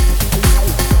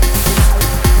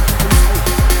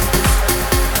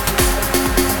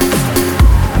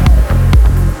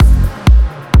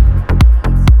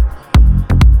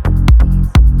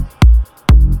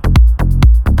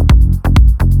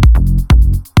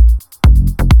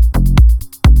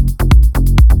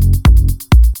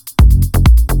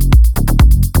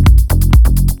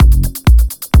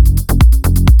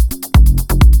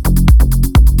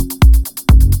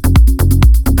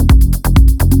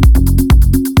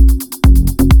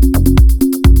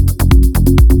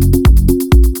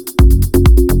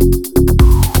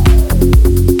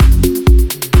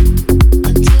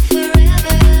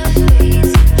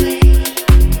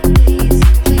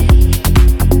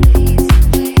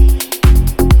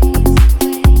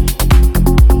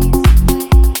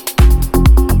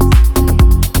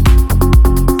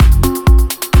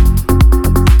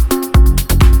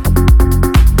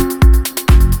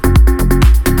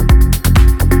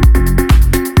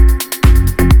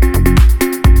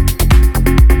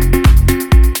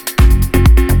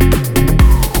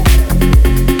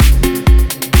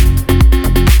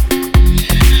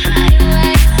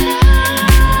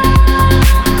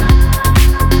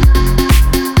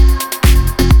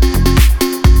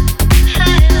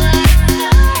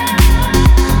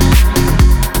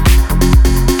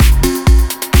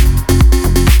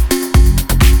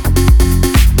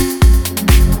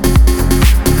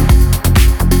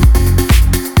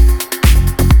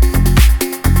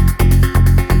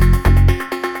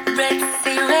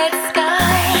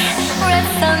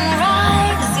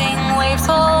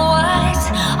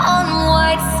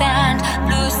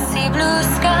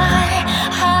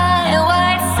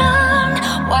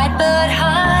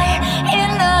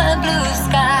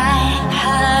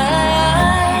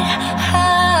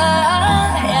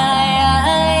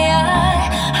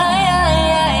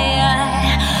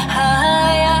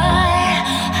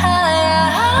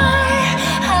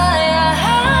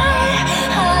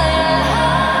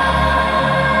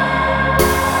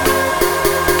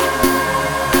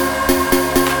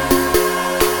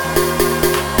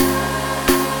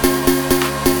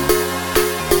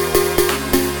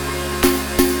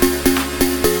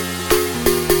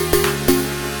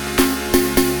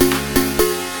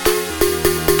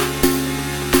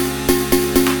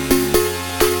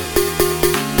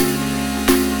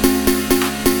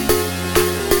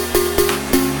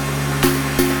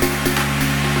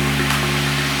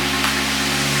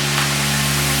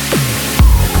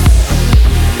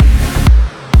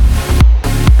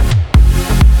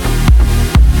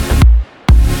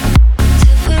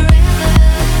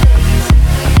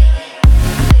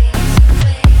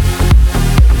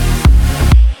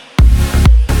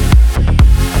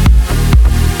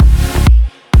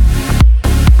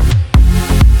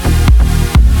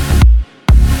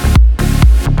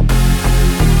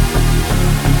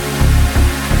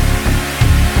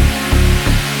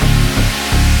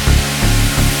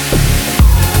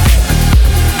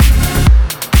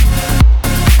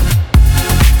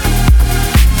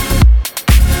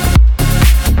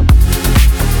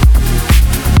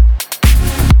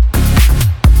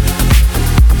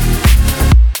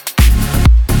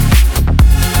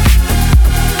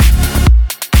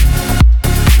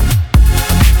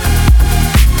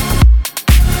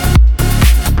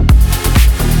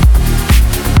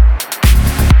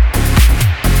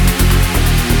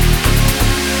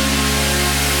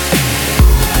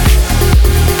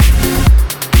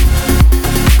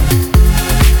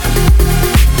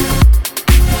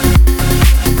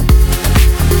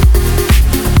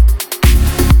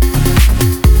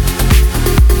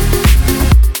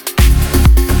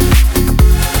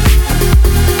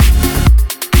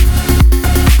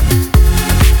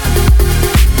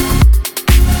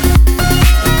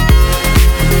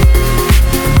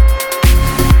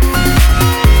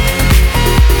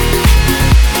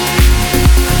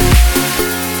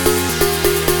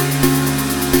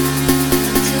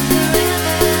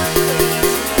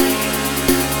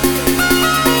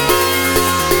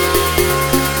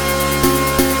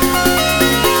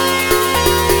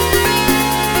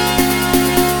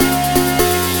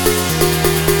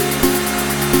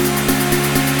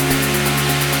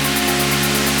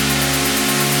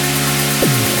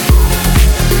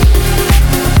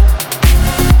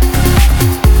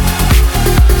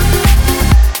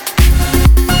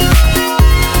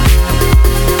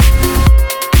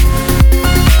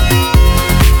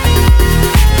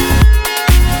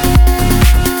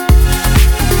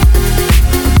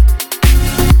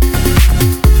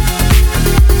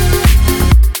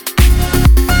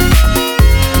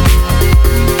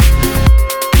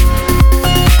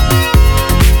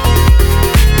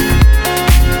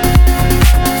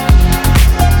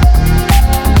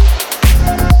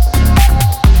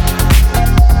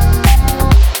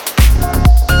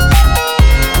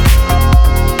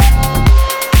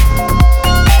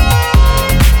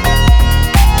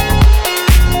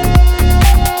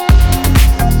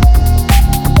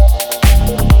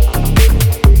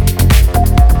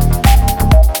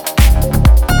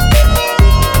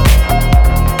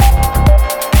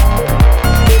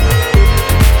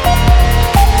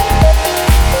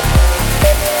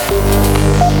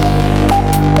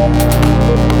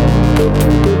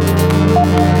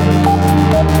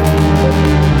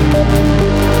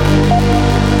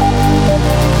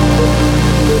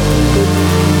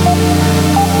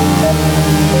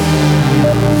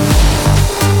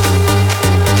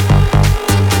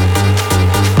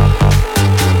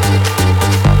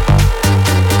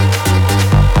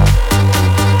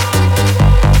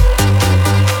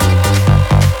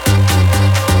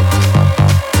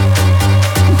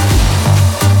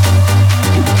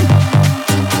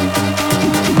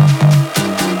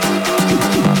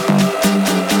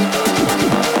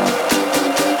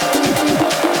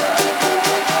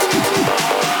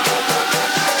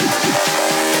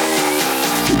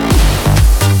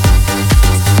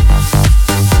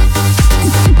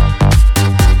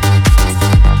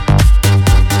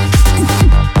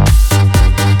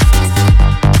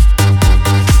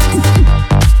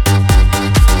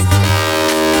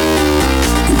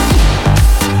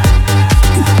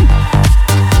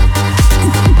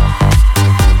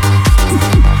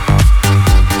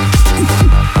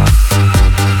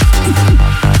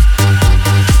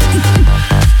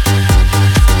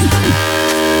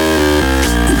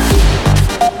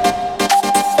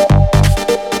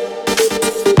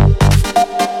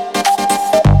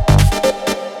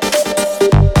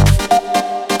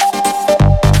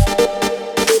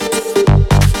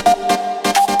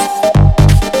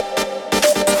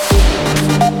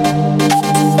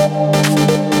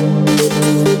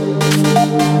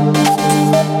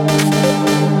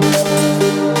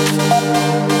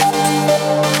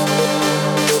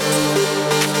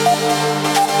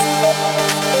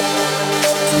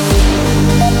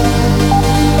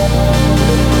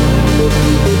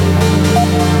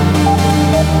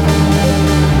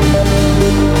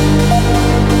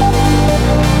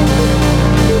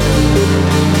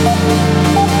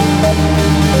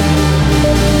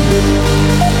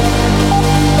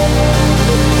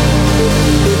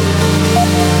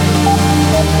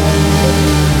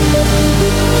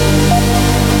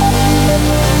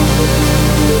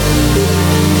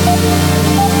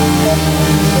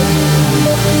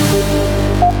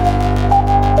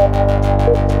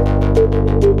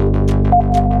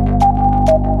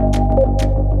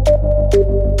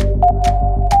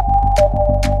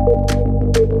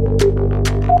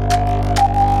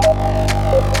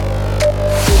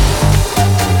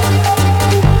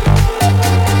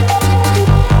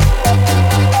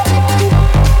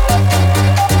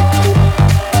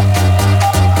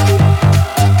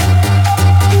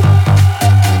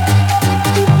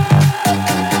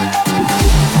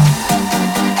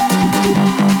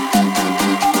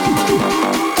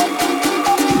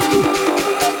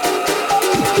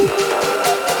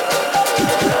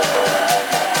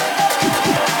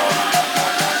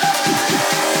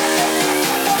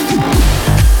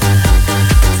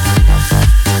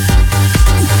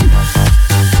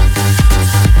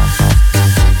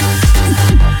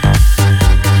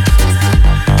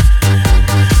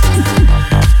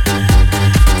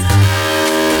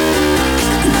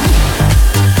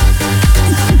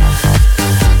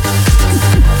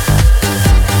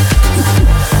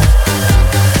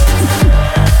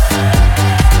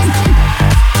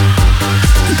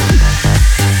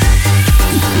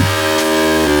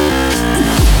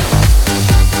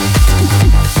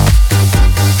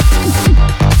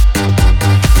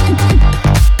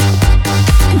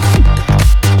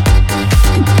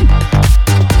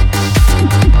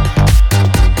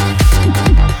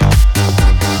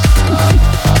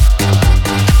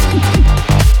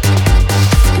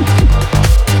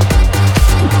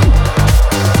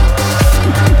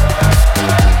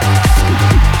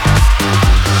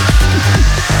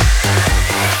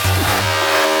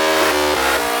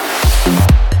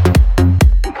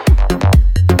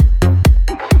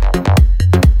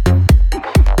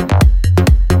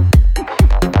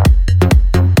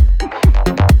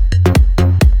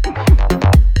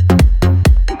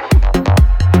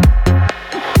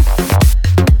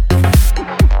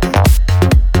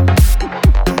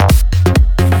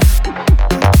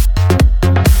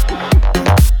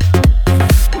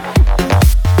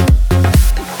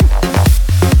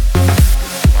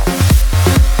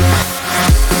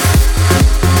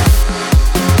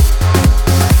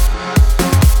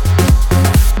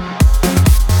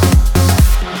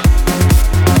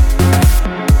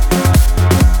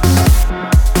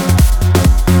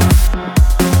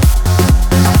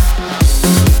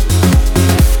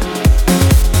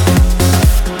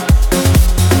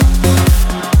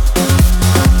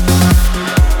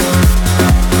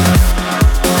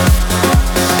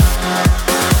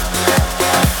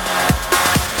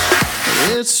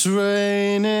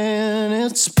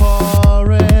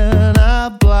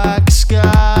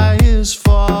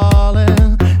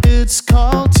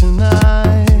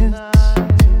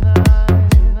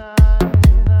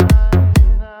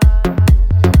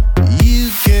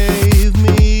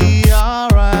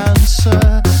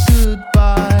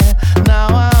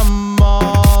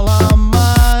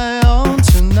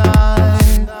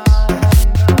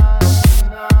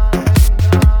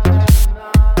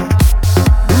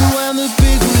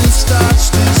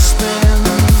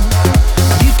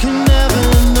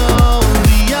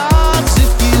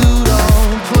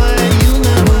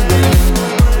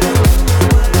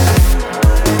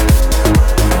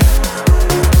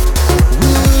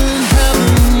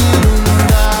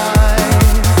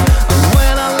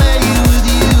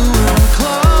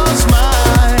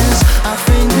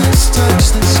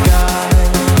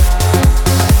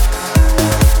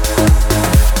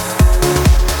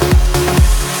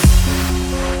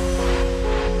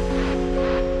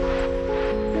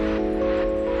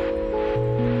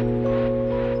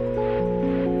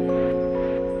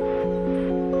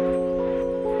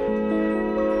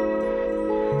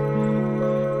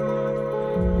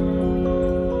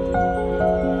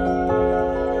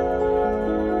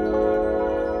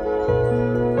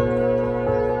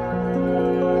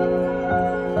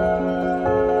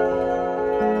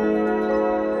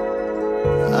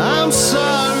 I'm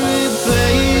sorry,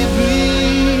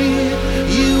 baby.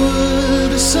 You were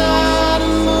the sun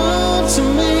and moon to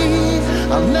me.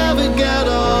 I'll never get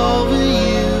over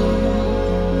you.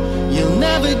 You'll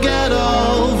never get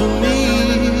over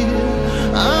me.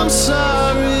 I'm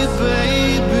sorry,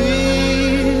 baby.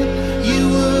 You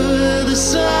were the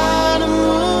sun and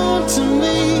moon to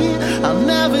me. I'll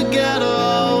never get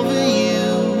over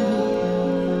you.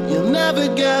 You'll never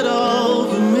get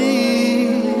over me.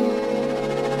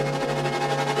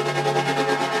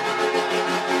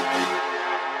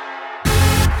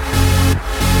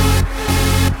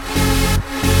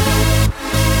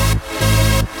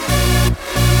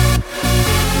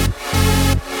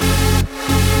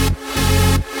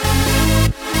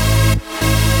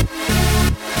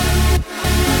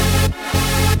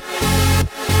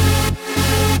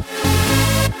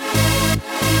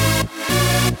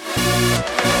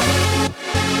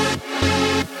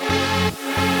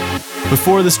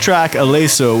 Before this track,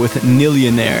 Aleso with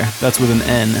Nillionaire, that's with an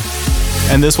N.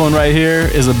 And this one right here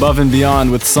is Above and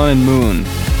Beyond with Sun and Moon.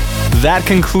 That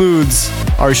concludes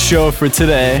our show for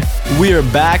today. We are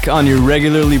back on your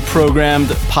regularly programmed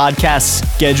podcast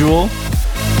schedule,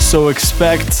 so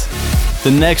expect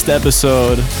the next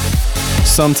episode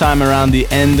sometime around the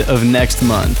end of next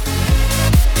month.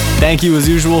 Thank you as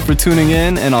usual for tuning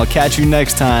in, and I'll catch you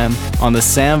next time on the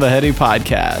Sam Vahedi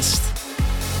Podcast.